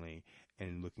anomaly,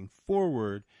 and looking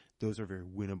forward, those are very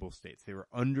winnable states. They were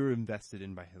underinvested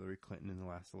in by Hillary Clinton in the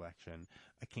last election.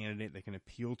 A candidate that can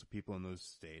appeal to people in those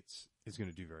states is going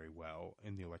to do very well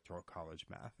in the Electoral College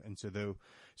math. And so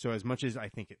as much as I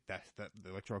think that the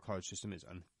Electoral College system is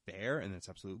unfair and it's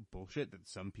absolute bullshit that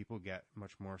some people get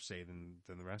much more say than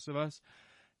the rest of us,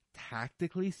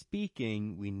 tactically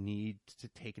speaking, we need to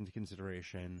take into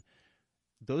consideration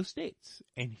those states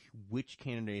and which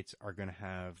candidates are going to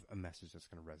have a message that's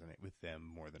going to resonate with them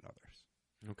more than others.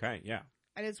 Okay, yeah.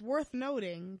 And it's worth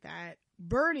noting that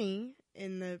Bernie,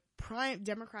 in the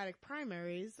Democratic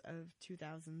primaries of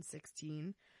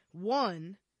 2016,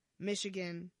 won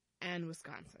Michigan and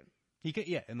Wisconsin.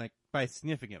 And like by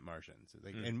significant margins.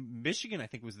 And Michigan, I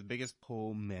think, was the biggest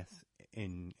poll miss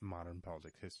in modern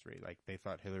politics history. Like they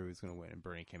thought Hillary was going to win, and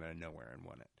Bernie came out of nowhere and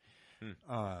won it.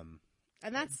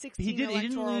 And that's 16 He didn't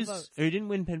electoral lose. votes. Or he didn't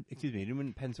win. He didn't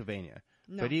win Pennsylvania,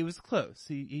 No. but he was close.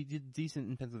 He did decent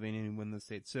in Pennsylvania and won those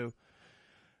states. So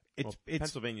it's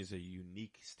Pennsylvania's a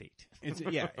unique state.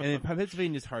 and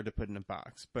Pennsylvania is hard to put in a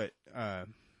box, but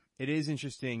it is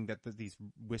interesting that these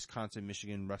Wisconsin,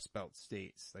 Michigan, Rust Belt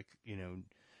states,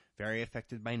 very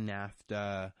affected by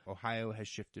NAFTA. Ohio has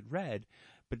shifted red,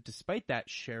 but despite that,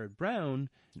 Sherrod Brown,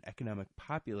 an economic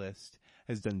populist,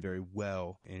 has done very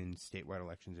well in statewide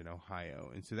elections in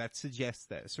Ohio, and so that suggests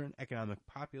that a certain economic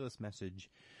populist message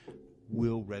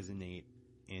will resonate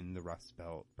in the Rust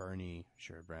Belt. Bernie,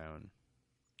 Sherrod Brown.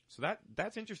 So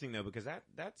that's interesting though, because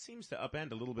that seems to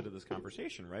upend a little bit of this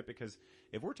conversation, right? Because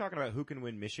if we're talking about who can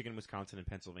win Michigan, Wisconsin, and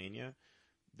Pennsylvania,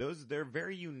 they're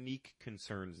very unique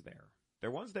concerns there. They're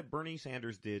ones that Bernie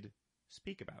Sanders did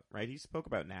speak about, right? He spoke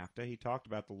about NAFTA. He talked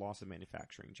about the loss of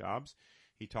manufacturing jobs.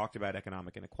 He talked about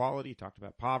economic inequality. He talked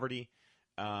about poverty.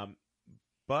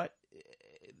 But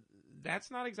that's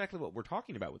not exactly what we're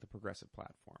talking about with the progressive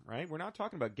platform, right? We're not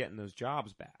talking about getting those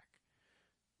jobs back,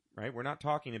 right? We're not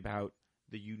talking about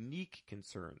the unique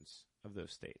concerns of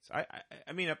those states. I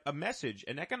mean, a message,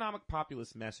 an economic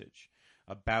populist message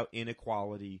about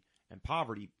inequality and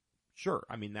poverty, sure.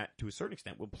 I mean, that to a certain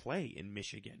extent will play in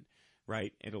Michigan,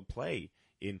 right? It'll play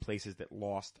in places that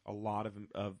lost a lot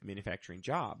of manufacturing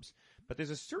jobs. But there's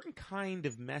a certain kind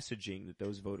of messaging that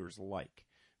those voters like,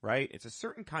 right? It's a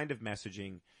certain kind of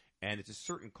messaging, and it's a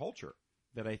certain culture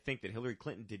that I think that Hillary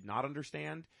Clinton did not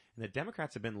understand, and that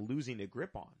Democrats have been losing a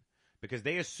grip on. Because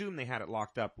they assume they had it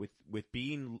locked up with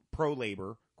being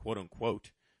pro-labor, quote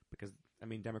unquote, because, I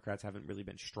mean, Democrats haven't really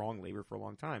been strong labor for a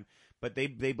long time, but they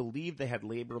believed they had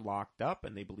labor locked up,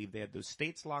 and they believed they had those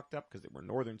states locked up because they were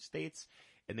northern states,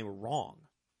 and they were wrong.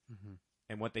 Mm-hmm.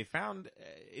 And what they found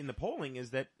in the polling is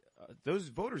that those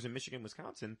voters in Michigan,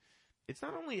 Wisconsin, it's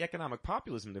not only economic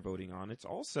populism they're voting on, it's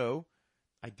also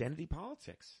identity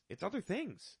politics. It's other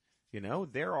things.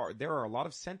 There are a lot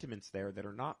of sentiments there that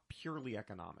are not purely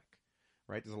economic.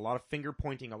 Right? There's a lot of finger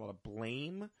pointing, a lot of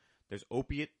blame. There's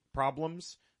opiate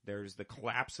problems. There's the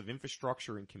collapse of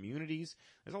infrastructure in communities.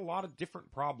 There's a lot of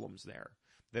different problems there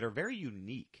that are very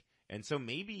unique. And so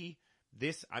maybe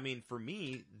for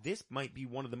me, this might be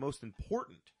one of the most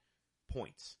important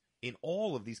points in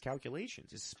all of these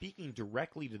calculations, is speaking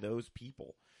directly to those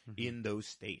people in those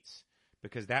states,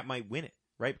 because that might win it.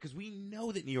 Right? Because we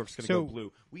know that New York's going to go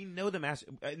blue. We know and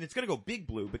it's going to go big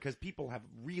blue because people have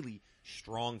really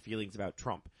strong feelings about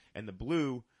Trump. And the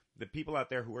people out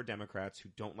there who are Democrats who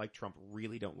don't like Trump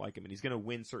really don't like him. And he's going to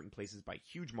win certain places by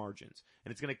huge margins.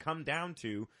 And it's going to come down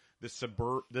to the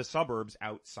suburbs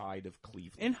outside of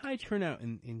Cleveland. And high turnout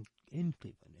in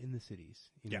Cleveland, in the cities,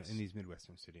 yes. In these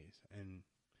Midwestern cities. And,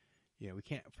 we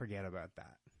can't forget about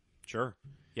that. Sure.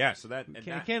 Yeah, so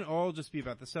it can't all just be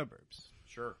about the suburbs.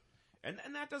 Sure. And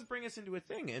that does bring us into a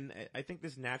thing, and I think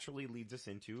this naturally leads us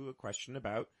into a question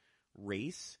about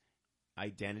race,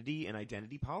 identity, and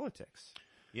identity politics.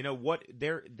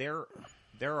 There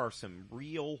are some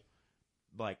real,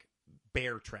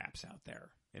 bear traps out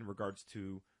there in regards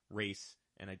to race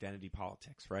and identity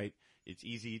politics, right? It's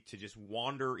easy to just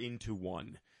wander into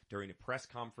one during a press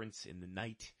conference in the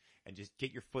night and just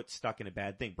get your foot stuck in a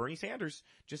bad thing. Bernie Sanders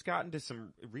just got into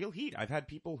some real heat. I've had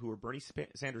people who are Bernie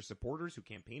Sanders supporters who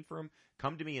campaign for him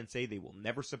come to me and say they will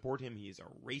never support him. He is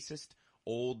a racist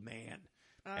old man.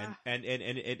 And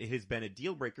it has been a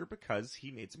deal breaker because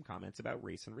he made some comments about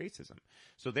race and racism.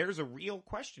 So there's a real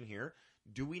question here.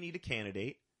 Do we need a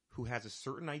candidate who has a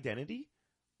certain identity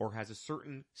or has a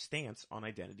certain stance on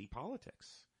identity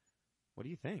politics? What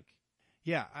do you think?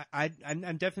 Yeah,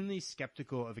 I'm definitely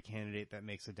skeptical of a candidate that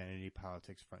makes identity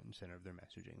politics front and center of their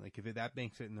messaging. Like if that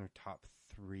makes it in their top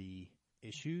 3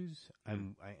 issues, I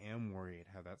am worried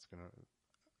how that's going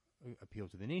to appeal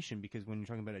to the nation, because when you're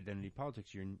talking about identity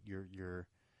politics, you're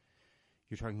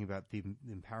talking about the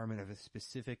empowerment of a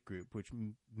specific group, which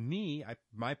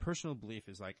my personal belief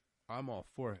is like, I'm all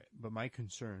for it, but my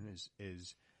concern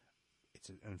is it's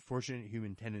an unfortunate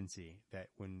human tendency that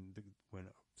when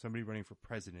somebody running for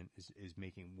president is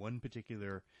making one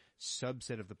particular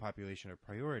subset of the population a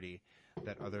priority,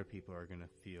 that other people are going to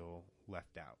feel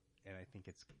left out. And I think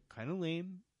it's kind of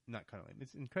lame. Not kind of lame.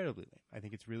 It's incredibly lame. I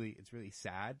think it's really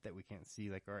sad that we can't see,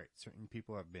 like, all right, certain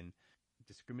people have been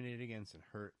discriminated against and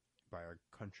hurt by our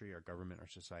country, our government, our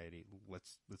society.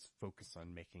 Let's focus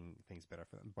on making things better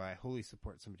for them. But I wholly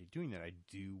support somebody doing that. I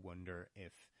do wonder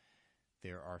if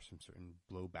there are some certain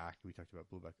blowback. We talked about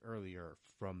blowback earlier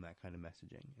from that kind of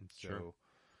messaging. And so, sure.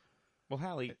 Well,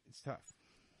 Hallie, it's tough.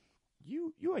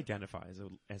 You identify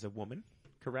as a woman,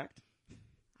 correct?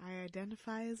 I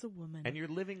identify as a woman. And you're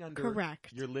living under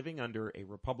Correct. You're living under a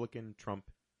Republican Trump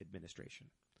administration.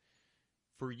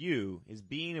 For you, is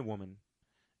being a woman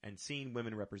and seeing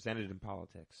women represented in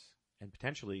politics and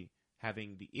potentially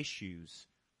having the issues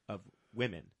of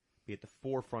women be at the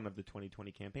forefront of the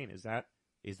 2020 campaign, is that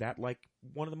like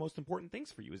one of the most important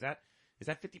things for you? Is that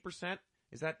 50%?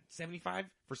 Is that 75?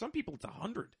 For some people, it's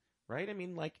 100, right? I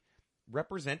mean, like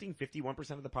representing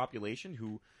 51% of the population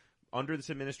who, under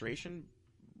this administration,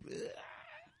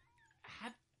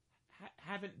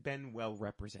 haven't been well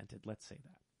represented. Let's say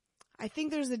that. I think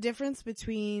there's a difference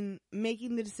between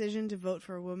making the decision to vote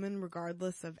for a woman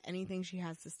regardless of anything she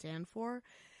has to stand for,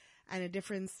 and a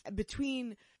difference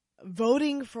between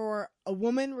voting for a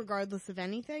woman regardless of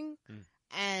anything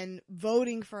and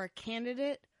voting for a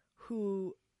candidate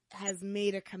who has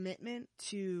made a commitment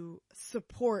to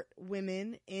support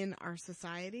women in our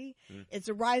society. It's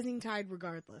a rising tide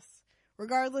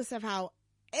regardless of how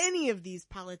any of these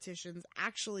politicians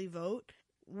actually vote.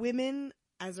 Women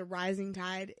as a rising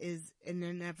tide is an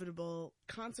inevitable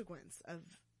consequence of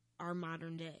our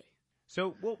modern day.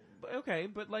 So, well, okay,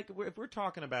 but like if we're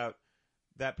talking about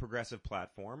that progressive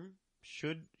platform,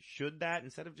 should that,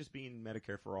 instead of just being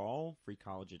Medicare for all, free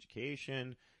college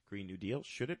education, Green New Deal,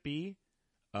 should it be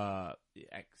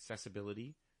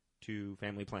accessibility to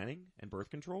family planning and birth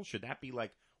control? Should that be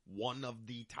like one of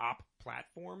the top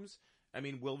platforms? I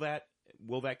mean, will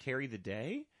that carry the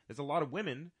day? There's a lot of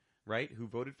women, right, who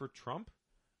voted for Trump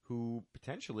who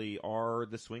potentially are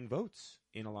the swing votes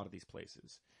in a lot of these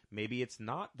places. Maybe it's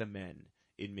not the men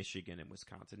in Michigan and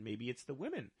Wisconsin. Maybe it's the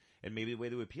women. And maybe the way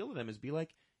to appeal to them is be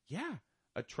like, yeah,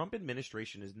 a Trump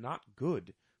administration is not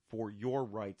good for your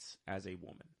rights as a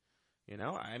woman. You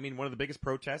know, I mean, one of the biggest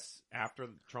protests after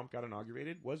Trump got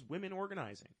inaugurated was women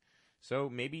organizing. So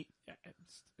maybe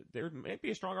there might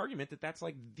be a strong argument that that's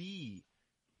like the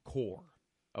core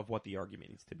of what the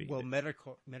argument needs to be. Well,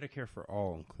 Medicare for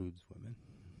all includes women.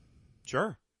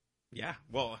 Sure. Yeah.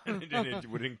 Well, it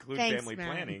would include family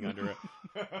planning under it.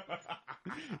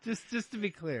 just to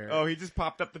be clear. Oh, he just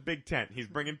popped up the big tent. He's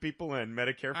bringing people in.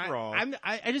 Medicare for all.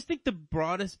 I just think the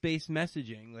broadest base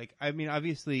messaging, like, I mean,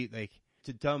 obviously, like,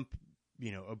 to dump,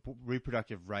 you know,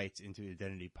 reproductive rights into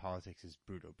identity politics is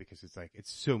brutal, because it's like,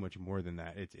 it's so much more than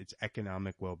that. It's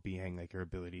economic well-being, like your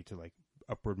ability to, like,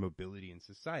 upward mobility in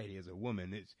society as a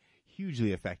woman is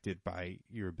hugely affected by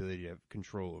your ability to have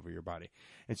control over your body.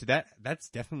 And so that's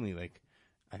definitely, like,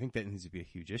 I think that needs to be a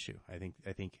huge issue. I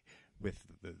think with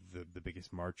the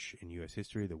biggest march in U.S.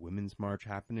 history, the Women's March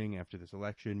happening after this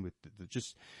election, with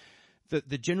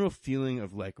the general feeling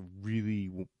of, like,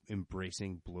 really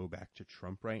embracing blowback to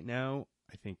Trump right now,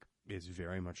 I think is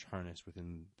very much harnessed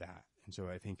within that. And so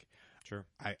I think, sure,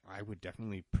 I would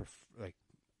definitely prefer, like,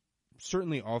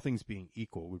 certainly all things being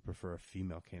equal, would prefer a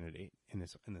female candidate in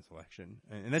this election.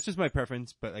 And that's just my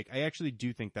preference, but, like, I actually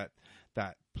do think that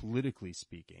politically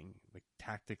speaking, like,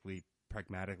 tactically,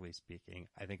 pragmatically speaking,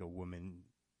 I think a woman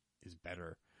is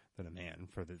better than a man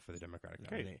for the Democratic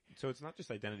nominee. So it's not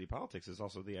just identity politics, it's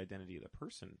also the identity of the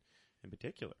person. in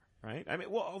particular, right? I mean,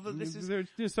 well, although this is there's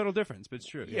a subtle difference, but it's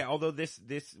true. yeah, although this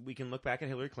we can look back at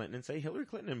Hillary Clinton and say Hillary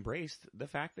Clinton embraced the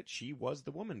fact that she was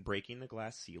the woman breaking the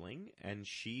glass ceiling, and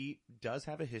she does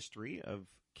have a history of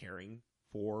caring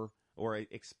for or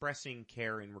expressing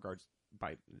care in regards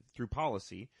through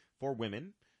policy for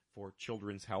women, for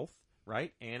children's health,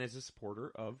 right? And as a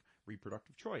supporter of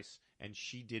reproductive choice, and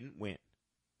she didn't win.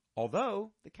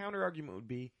 Although the counter argument would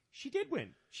be she did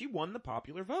win. She won the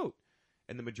popular vote.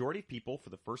 And the majority of people, for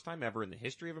the first time ever in the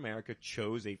history of America,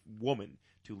 chose a woman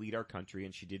to lead our country,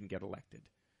 and she didn't get elected.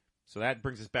 So that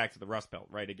brings us back to the Rust Belt,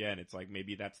 right? Again, it's like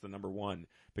maybe that's the number one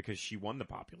because she won the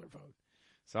popular vote.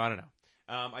 So I don't know.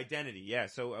 Identity, yeah.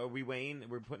 So are we weighing,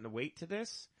 we're putting a weight to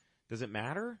this? Does it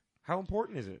matter? How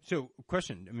important is it? So,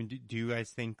 question. I mean, do you guys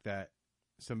think that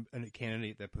a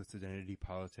candidate that puts identity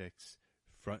politics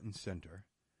front and center,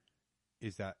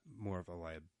 is that more of a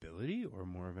liability or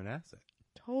more of an asset?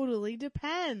 Totally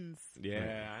depends.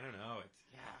 Yeah, I don't know.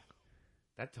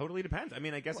 That totally depends. I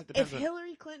mean, I guess it depends. If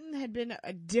Hillary Clinton had been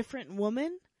a different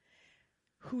woman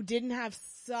who didn't have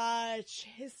such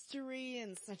history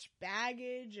and such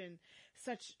baggage and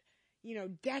such,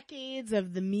 decades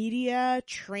of the media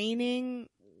training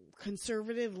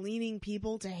conservative leaning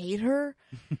people to hate her,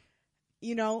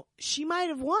 she might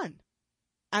have won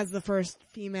as the first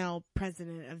female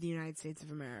president of the United States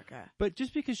of America. But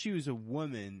just because she was a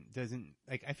woman doesn't,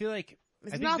 I feel like...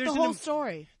 It's not the whole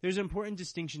story. There's an important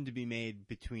distinction to be made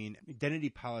between identity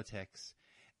politics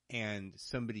and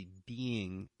somebody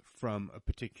being from a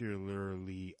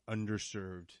particularly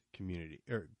underserved community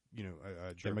or,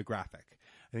 Sure. demographic.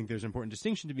 I think there's an important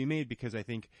distinction to be made because I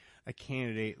think a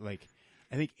candidate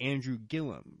I think Andrew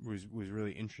Gillum was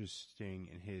really interesting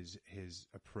in his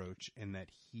approach in that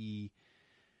he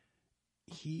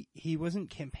wasn't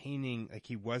campaigning,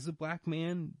 he was a black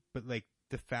man, but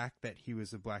the fact that he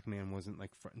was a black man wasn't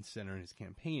front and center in his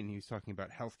campaign. He was talking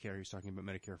about healthcare. He was talking about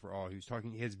Medicare for all.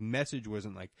 His message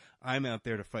wasn't I'm out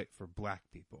there to fight for black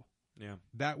people. Yeah.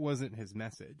 That wasn't his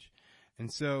message.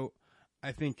 And so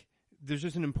I think there's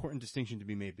just an important distinction to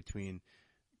be made between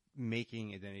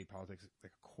making identity politics a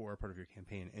core part of your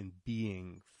campaign and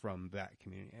being from that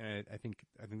community. And I think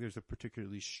there's a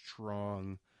particularly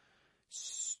strong,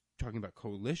 talking about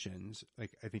coalitions, I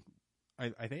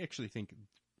actually think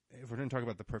if we're going to talk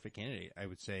about the perfect candidate, I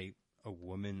would say a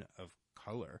woman of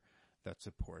color that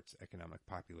supports economic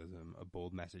populism, a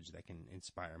bold message that can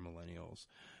inspire millennials,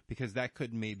 because that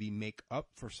could maybe make up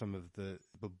for some of the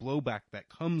blowback that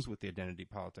comes with the identity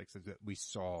politics that we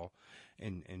saw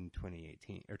in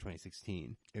 2018 or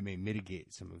 2016. It may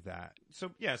mitigate some of that. So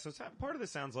part of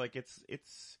this sounds like it's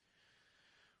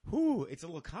a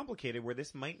little complicated where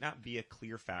this might not be a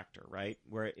clear factor, right?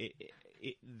 Where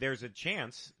there's a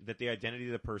chance that the identity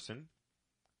of the person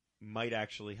might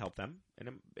actually help them,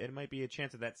 and it might be a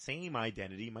chance that same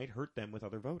identity might hurt them with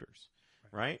other voters,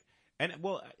 right? And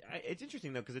it's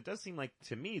interesting though, because it does seem like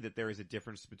to me that there is a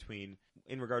difference between,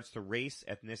 in regards to race,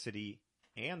 ethnicity,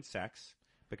 and sex,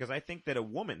 because I think that a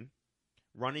woman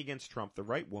running against Trump, the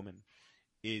right woman,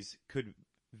 could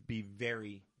be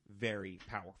very, very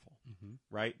powerful,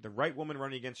 right? The right woman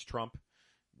running against Trump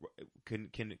can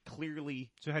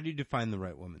clearly. So how do you define the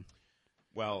right woman?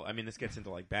 Well, I mean, this gets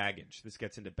into baggage. This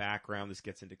gets into background. This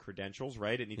gets into credentials,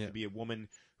 right? It needs to be a woman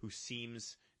who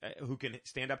who can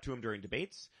stand up to him during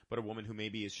debates, but a woman who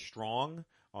maybe is strong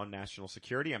on national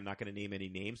security. I'm not going to name any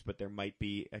names, but there might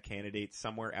be a candidate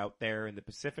somewhere out there in the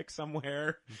Pacific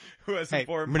somewhere who has some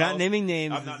foreign policy. We're not naming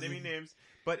names. I'm not naming names.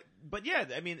 But yeah,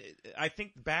 I mean, I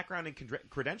think background and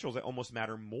credentials almost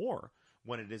matter more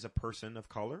when it is a person of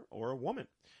color or a woman,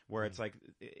 where it's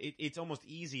it's almost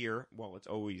easier. Well, it's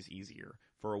always easier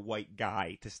for a white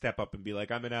guy to step up and be like,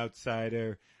 I'm an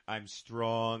outsider, I'm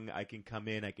strong, I can come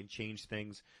in, I can change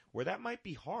things, where that might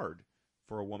be hard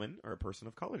for a woman or a person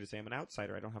of color to say, I'm an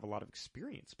outsider, I don't have a lot of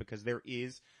experience, because there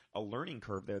is a learning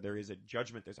curve there. There is a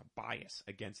judgment, there's a bias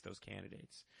against those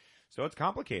candidates. So it's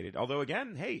complicated. Although,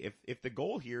 again, hey, if the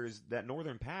goal here is that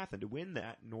northern path and to win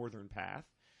that northern path,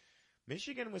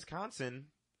 Michigan, Wisconsin,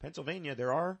 Pennsylvania,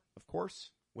 there are, of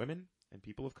course, women and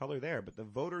people of color there. But the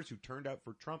voters who turned out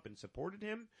for Trump and supported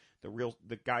him,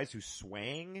 the guys who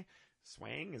swang,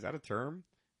 is that a term?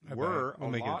 Were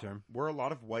a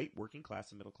lot of white working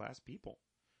class and middle class people,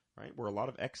 right? Were a lot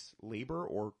of ex-labor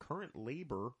or current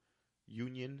labor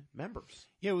union members.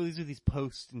 Yeah, well, these are these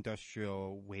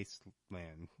post-industrial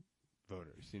wasteland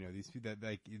voters, these that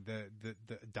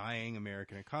the dying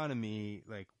American economy,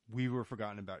 we were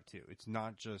forgotten about too. It's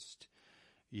not just,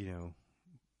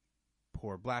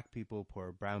 poor black people,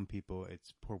 poor brown people.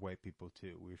 It's poor white people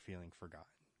too. We're feeling forgotten.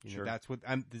 Sure. That's what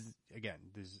I'm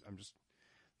just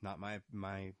not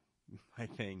my my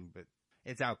thing, but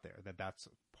it's out there that that's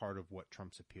part of what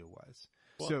Trump's appeal was.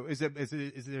 Well, so is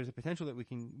there's a potential that we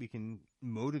can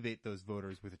motivate those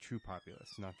voters with a true populace,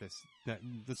 not this.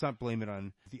 Let's not blame it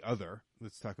on the other.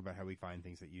 Let's talk about how we find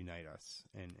things that unite us.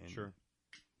 And sure.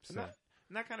 So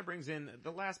And that kind of brings in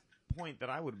the last point that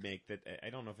I would make that I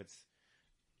don't know if it's,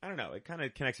 I don't know, it kind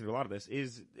of connects into a lot of this,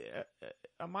 is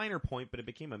a minor point, but it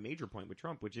became a major point with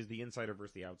Trump, which is the insider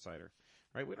versus the outsider,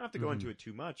 right? We don't have to go into it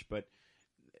too much, but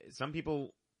some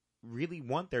people really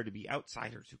want there to be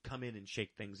outsiders who come in and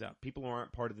shake things up. People who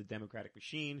aren't part of the democratic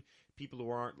machine, people who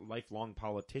aren't lifelong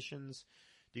politicians.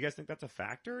 Do you guys think that's a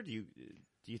factor? Do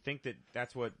you think that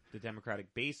that's what the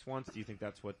Democratic base wants? Do you think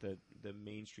that's what the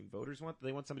mainstream voters want? Do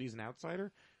they want somebody who's an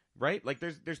outsider? Right? Like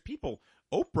there's people,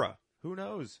 Oprah, who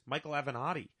knows? Michael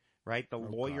Avenatti, right? The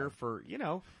lawyer God. for,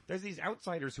 there's these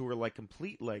outsiders who are like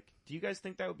complete, like, do you guys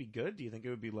think that would be good? Do you think it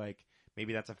would be like,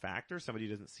 maybe that's a factor? Somebody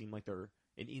who doesn't seem like they're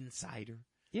an insider?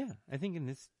 yeah, I think in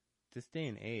this day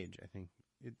and age, I think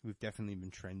we've definitely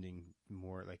been trending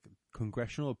more like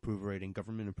congressional approval rating,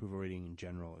 government approval rating in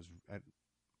general is at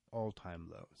all-time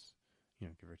lows,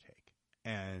 give or take.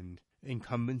 And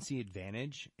incumbency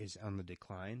advantage is on the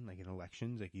decline, like in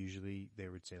elections. Like usually they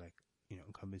would say like,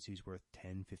 incumbency is worth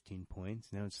 10, 15 points.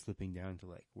 Now it's slipping down to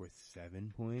like worth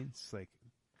 7 points. Like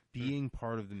being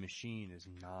part of the machine is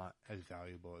not as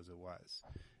valuable as it was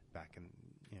back in,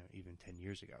 even 10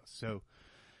 years ago. So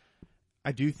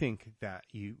I do think that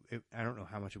I don't know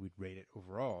how much we'd rate it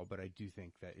overall, but I do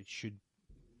think that it should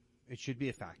be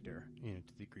a factor, to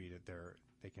the degree that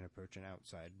they can approach an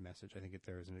outside message. I think that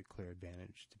there is a clear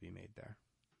advantage to be made there.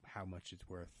 How much it's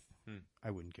worth,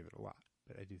 I wouldn't give it a lot,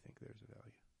 but I do think there's a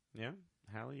value. Yeah?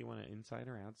 Hallie, you want an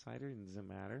insider, outsider? Does it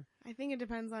matter? I think it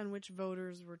depends on which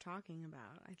voters we're talking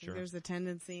about. I think Sure. there's a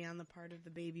tendency on the part of the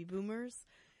baby boomers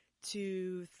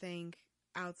to think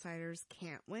outsiders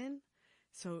can't win.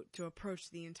 So to approach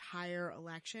the entire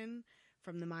election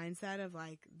from the mindset of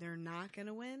like, they're not going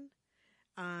to win.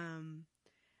 And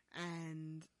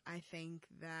I think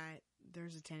that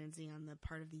there's a tendency on the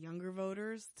part of the younger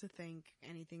voters to think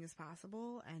anything is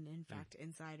possible. And in fact,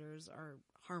 insiders are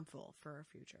harmful for our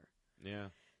future. Yeah.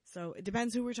 So it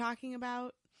depends who we're talking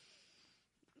about.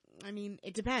 I mean,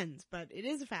 it depends, but it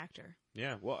is a factor.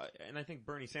 Yeah. Well, and I think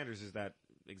Bernie Sanders is that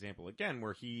example again,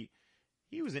 where he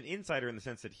was an insider in the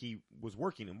sense that he was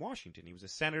working in Washington. He was a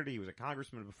senator. He was a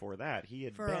congressman before that. He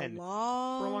had For been a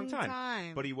long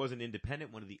time. But he was an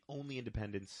independent, one of the only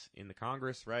independents in the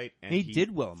Congress, right? And he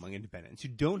did well among independents who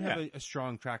don't have a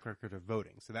strong track record of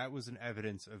voting. So that was an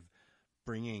evidence of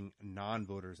bringing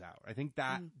non-voters out. I think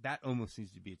that almost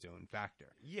needs to be its own factor.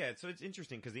 Yeah, so it's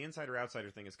interesting because the insider-outsider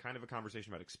thing is kind of a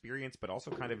conversation about experience, but also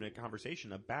kind of a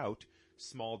conversation about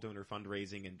small donor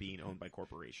fundraising and being owned by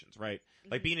corporations, right?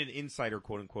 Like being an insider,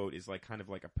 quote-unquote, is like kind of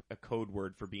like a code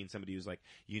word for being somebody who's like,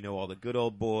 all the good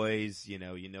old boys, you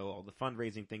know all the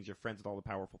fundraising things, you're friends with all the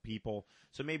powerful people.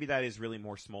 So maybe that is really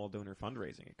more small donor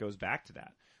fundraising. It goes back to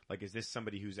that. Like, is this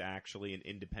somebody who's actually an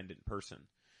independent person?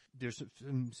 There's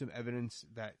some evidence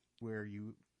that where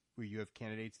you have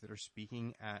candidates that are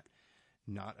speaking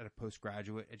not at a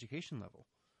postgraduate education level,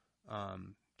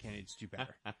 candidates do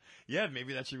better. Yeah,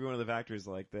 maybe that should be one of the factors.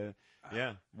 Like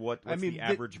what's the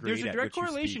average grade? There's a direct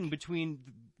correlation speak? between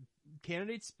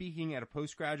candidates speaking at a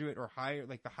postgraduate or higher,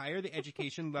 like the higher the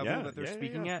education level that they're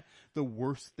speaking at, the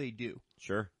worse they do.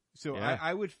 Sure. So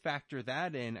I would factor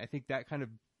that in. I think that kind of,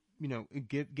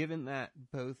 given that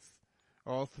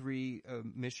all three,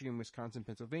 Michigan, Wisconsin,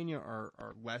 Pennsylvania,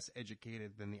 are less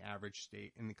educated than the average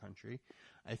state in the country.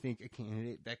 I think a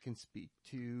candidate that can speak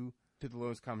to the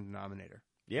lowest common denominator.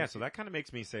 Yeah, so that kind of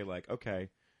makes me say, like, okay,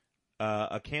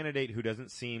 a candidate who doesn't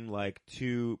seem like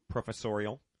too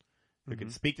professorial, who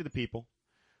can speak to the people,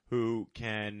 who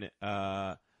can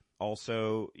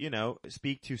also,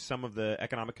 speak to some of the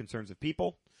economic concerns of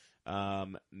people,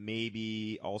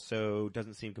 maybe also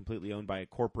doesn't seem completely owned by a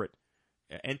corporate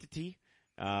entity,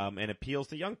 and appeals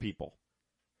to young people.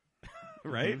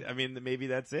 Right? I mean, maybe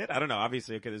that's it. I don't know.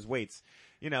 Obviously, okay, there's weights.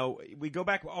 We go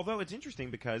back, although it's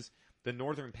interesting because the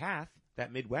Northern Path,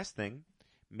 that Midwest thing,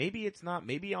 maybe it's not,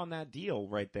 maybe on that deal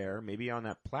right there, maybe on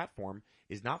that platform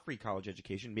is not free college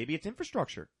education. Maybe it's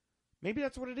infrastructure. Maybe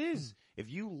that's what it is.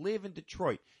 If you live in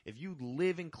Detroit, if you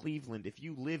live in Cleveland, if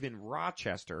you live in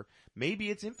Rochester, maybe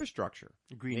it's infrastructure.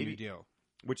 Green New Deal.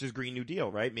 Which is Green New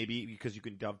Deal, right? Maybe because you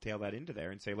can dovetail that into there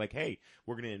and say, like, hey,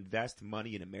 we're going to invest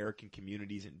money in American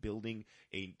communities and building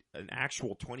an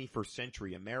actual 21st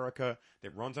century America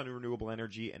that runs on renewable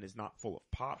energy and is not full of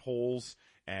potholes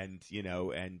and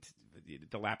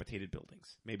dilapidated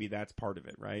buildings. Maybe that's part of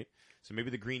it, right? So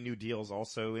maybe the Green New Deal is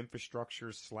also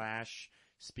infrastructure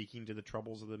 / speaking to the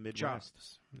troubles of the Midwest.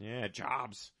 Jobs. Yeah,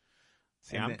 jobs.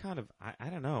 See, And I'm then- kind of, I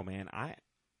don't know, man. I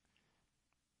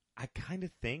kind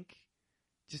of think,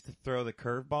 just to throw the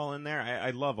curveball in there,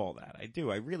 I love all that. I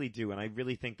do. I really do. And I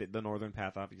really think that the Northern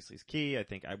Path obviously is key. I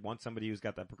think I want somebody who's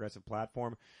got that progressive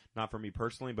platform, not for me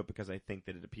personally, but because I think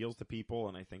that it appeals to people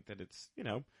and I think that it's,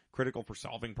 critical for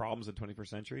solving problems in the 21st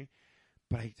century.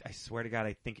 But I swear to God,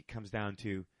 I think it comes down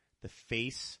to the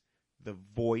face, the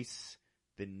voice,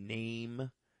 the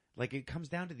name. Like, it comes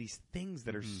down to these things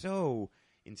that are so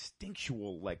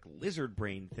instinctual, like lizard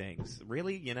brain things.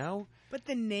 Really, But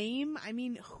the name, I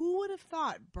mean, who would have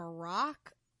thought Barack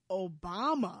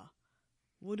Obama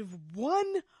would have won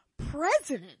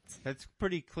president? That's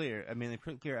pretty clear. I mean, there's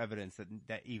pretty clear evidence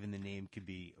that even the name could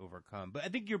be overcome. But I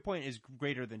think your point is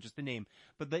greater than just the name,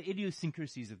 but the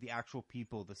idiosyncrasies of the actual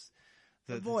people,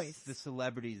 the voice, the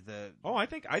celebrities, I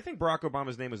think Barack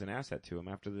Obama's name was an asset to him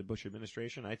after the Bush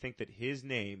administration. I think that his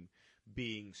name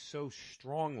being so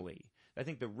strongly, I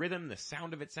think the rhythm, the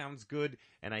sound of it sounds good,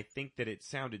 and I think that it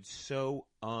sounded so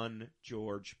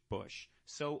un-George Bush,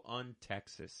 so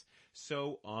un-Texas,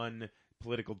 so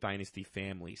un-political dynasty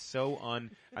family, so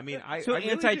I mean, I really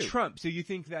anti-Trump. So you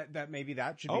think that maybe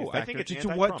that should be a factor? I think it's to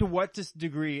anti-Trump. to what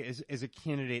degree is a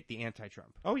candidate the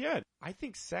anti-Trump? Oh yeah, I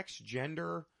think sex,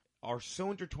 gender are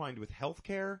so intertwined with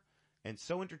healthcare and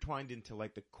so intertwined into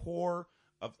like the core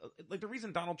of like the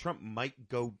reason Donald Trump might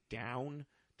go down,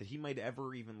 that he might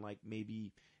ever even like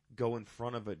maybe go in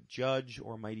front of a judge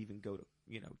or might even go to,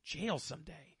 jail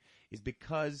someday, is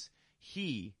because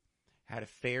he had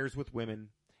affairs with women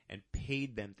and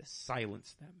paid them to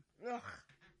silence them. Ugh.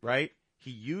 Right?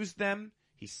 He used them,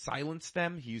 he silenced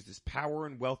them, he used his power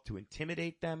and wealth to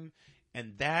intimidate them,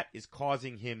 and that is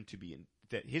causing him to be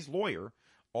that his lawyer,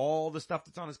 all the stuff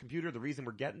that's on his computer, the reason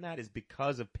we're getting that is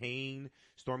because of paying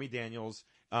Stormy Daniels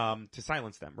to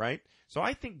silence them, right? So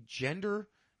I think gender,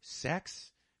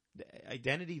 sex,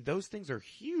 identity, those things are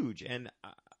huge. And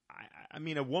I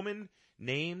mean, a woman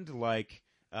named like,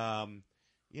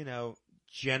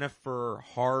 Jennifer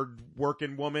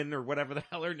hard-working woman or whatever the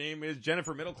hell her name is,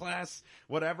 Jennifer middle class,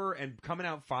 whatever, and coming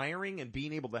out firing and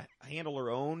being able to handle her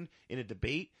own in a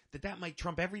debate, that might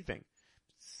trump everything.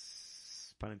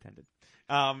 Pun intended.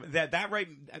 That right,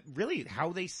 really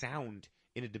how they sound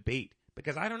in a debate.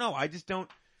 Because I don't know, I just don't.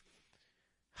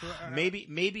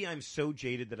 Maybe I'm so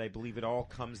jaded that I believe it all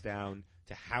comes down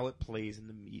to how it plays in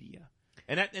the media,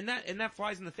 and that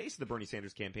flies in the face of the Bernie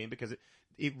Sanders campaign because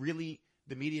it really,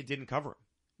 the media didn't cover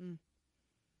him.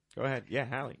 Go ahead, yeah,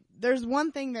 Hallie. There's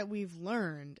one thing that we've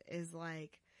learned is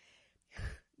like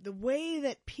the way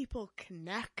that people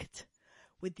connect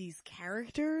with these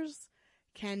characters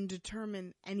can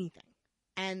determine anything.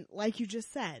 And like you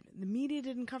just said, the media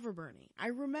didn't cover Bernie. I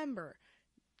remember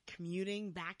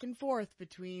commuting back and forth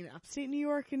between upstate New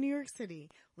York and New York City,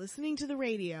 listening to the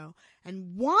radio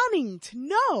and wanting to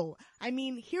know. I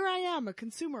mean, here I am, a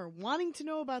consumer, wanting to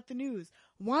know about the news,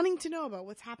 wanting to know about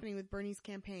what's happening with Bernie's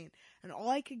campaign. And all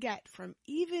I could get from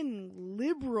even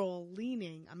liberal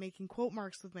leaning, I'm making quote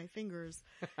marks with my fingers,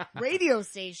 radio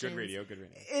stations. Good radio.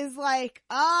 Is like,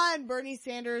 and Bernie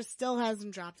Sanders still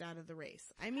hasn't dropped out of the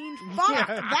race. I mean, fuck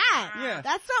that. Yeah.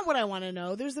 That's not what I want to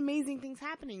know. There's amazing things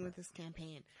happening with this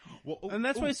campaign. Well, And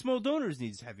that's why small donors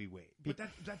needs heavyweight. But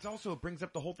that's also brings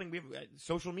up the whole thing. We have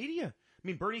social media. I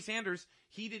mean, Bernie Sanders,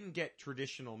 he didn't get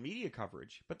traditional media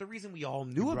coverage, but the reason we all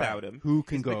knew about him Who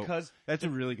can is go? because That's a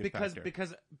really good factor.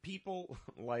 because people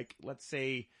like, let's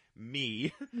say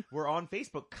me, were on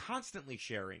Facebook constantly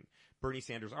sharing Bernie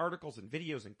Sanders articles and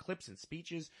videos and clips and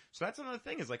speeches. So that's another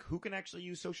thing, is like, who can actually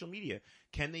use social media?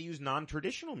 Can they use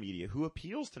non-traditional media? Who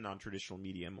appeals to non-traditional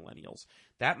media and millennials?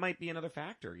 That might be another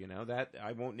factor, that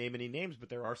I won't name any names, but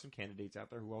there are some candidates out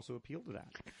there who also appeal to that.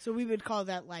 So we would call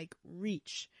that like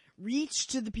reach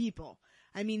to the people.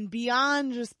 I mean,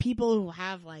 beyond just people who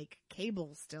have like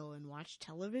cable still and watch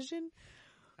television.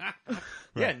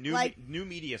 Yeah, Like- new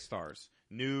media stars.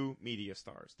 New media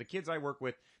stars. The kids I work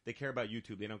with, they care about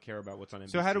YouTube. They don't care about what's on NBC.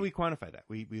 So how do we quantify that?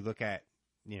 We look at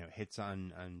hits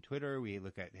on Twitter. We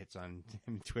look at hits on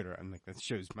Twitter. I'm like, that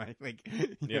shows my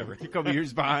we're a couple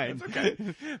years behind. That's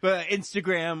okay. But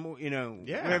Instagram,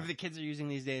 Yeah. whatever the kids are using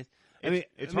these days.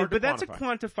 It's hard to but that's a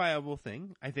quantify. quantifiable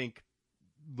thing. I think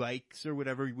likes or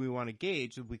whatever we want to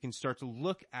gauge, we can start to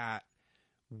look at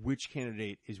which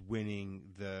candidate is winning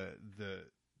the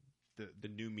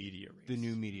new media race. the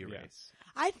new media Yeah. race.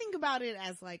 I think about it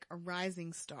as like a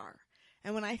rising star.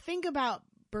 And when I think about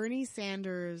Bernie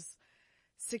Sanders'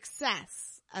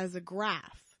 success as a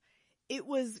graph, it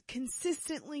was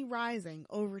consistently rising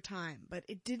over time, but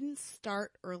it didn't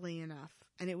start early enough,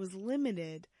 and it was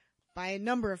limited by a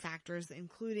number of factors,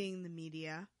 including the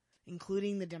media,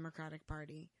 including the Democratic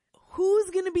Party. Who's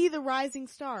going to be the rising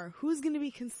star? Who's going to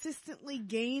be consistently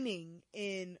gaining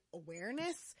in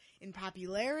awareness, in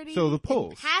popularity, So the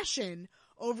polls. in passion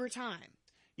over time?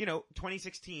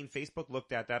 2016, Facebook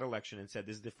looked at that election and said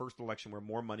this is the first election where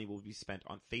more money will be spent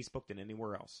on Facebook than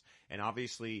anywhere else. And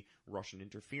obviously, Russian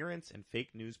interference and fake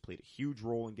news played a huge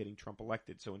role in getting Trump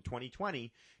elected. So in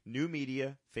 2020, new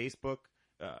media, Facebook,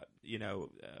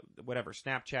 whatever,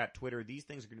 Snapchat, Twitter, these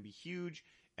things are going to be huge.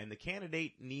 And the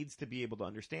candidate needs to be able to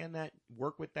understand that,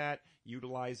 work with that,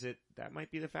 utilize it. That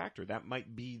might be the factor. That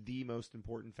might be the most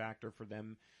important factor for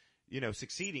them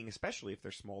succeeding, especially if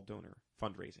they're small donor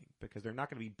fundraising, because they're not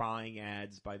going to be buying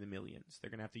ads by the millions. They're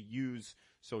going to have to use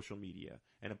social media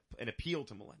and appeal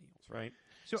to millennials, right?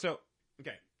 So,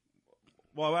 okay.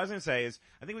 Well, what I was going to say is,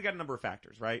 I think we got a number of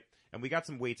factors, right? And we got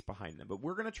some weights behind them, but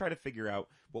we're going to try to figure out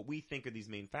what we think are these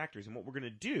main factors. And what we're going to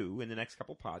do in the next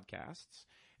couple podcasts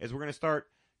is we're going to start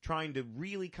trying to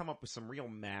really come up with some real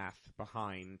math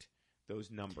behind those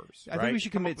numbers. I think we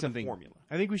should commit something. Formula.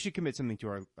 I think we should commit something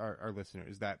to our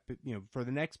listeners that, for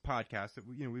the next podcast that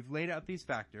we've laid out these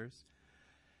factors,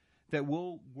 that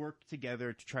we'll work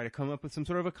together to try to come up with some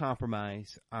sort of a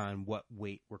compromise on what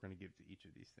weight we're going to give to each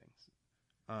of these things.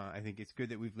 I think it's good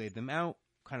that we've laid them out,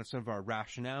 kind of sort of our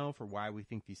rationale for why we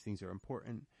think these things are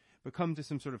important, but come to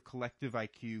some sort of collective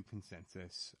IQ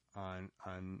consensus on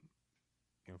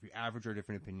if we average our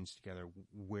different opinions together,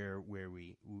 where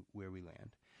we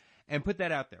land. And put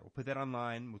that out there. We'll put that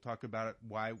online. We'll talk about it,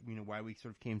 why we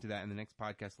sort of came to that in the next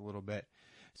podcast a little bit,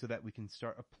 so that we can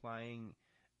start applying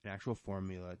an actual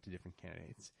formula to different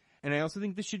candidates. And I also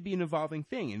think this should be an evolving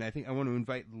thing. And I think I want to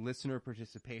invite listener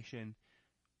participation.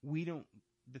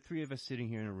 The three of us sitting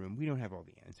here in a room, we don't have all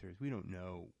the answers. We don't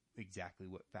know exactly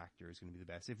what factor is going to be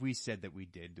the best. If we said that we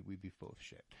did, that we'd be full of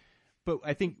shit. But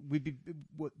I think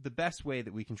the best way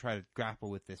that we can try to grapple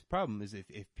with this problem is if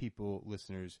people,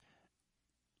 listeners,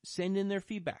 send in their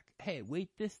feedback. Hey, wait,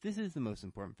 this is the most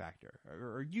important factor.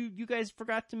 Or you guys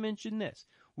forgot to mention this.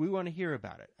 We want to hear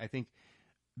about it. I think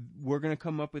we're going to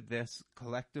come up with this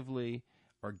collectively,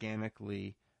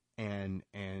 organically, and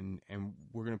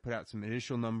we're going to put out some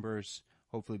additional numbers,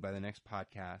 hopefully by the next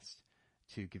podcast,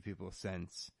 to give people a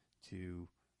sense to,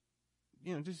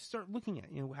 just start looking at,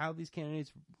 how these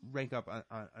candidates rank up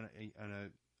on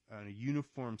a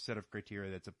uniform set of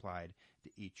criteria that's applied to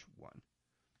each one.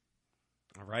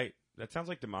 All right. That sounds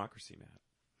like democracy, Matt.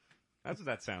 That's what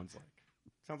that sounds like.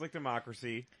 Sounds like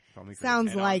democracy.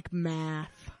 Sounds like math.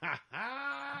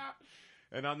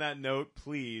 And on that note,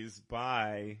 please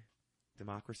buy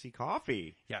Democracy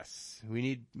Coffee. Yes. We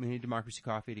need Democracy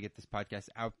Coffee to get this podcast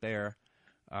out there.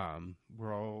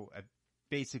 We're all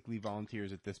basically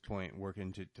volunteers at this point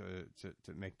working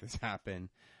to make this happen.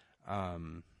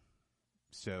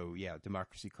 So yeah,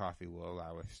 Democracy Coffee will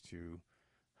allow us to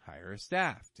hire a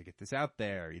staff to get this out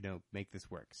there, make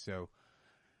this work. So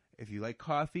if you like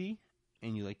coffee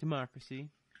and you like democracy,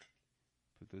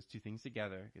 put those two things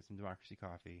together, get some Democracy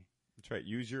Coffee. That's right.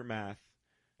 Use your math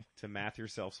to math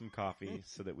yourself some coffee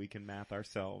so that we can math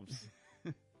ourselves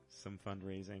some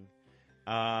fundraising.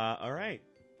 All right.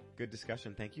 Good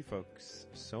discussion. Thank you, folks,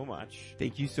 so much.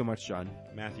 Thank you so much, John.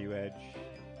 Matthew Edge,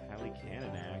 Hallie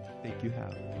Kananak. Thank you,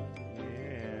 Hal.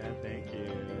 Yeah, thank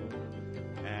you.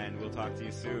 And we'll talk to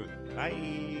you soon. Bye.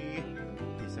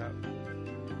 Peace out.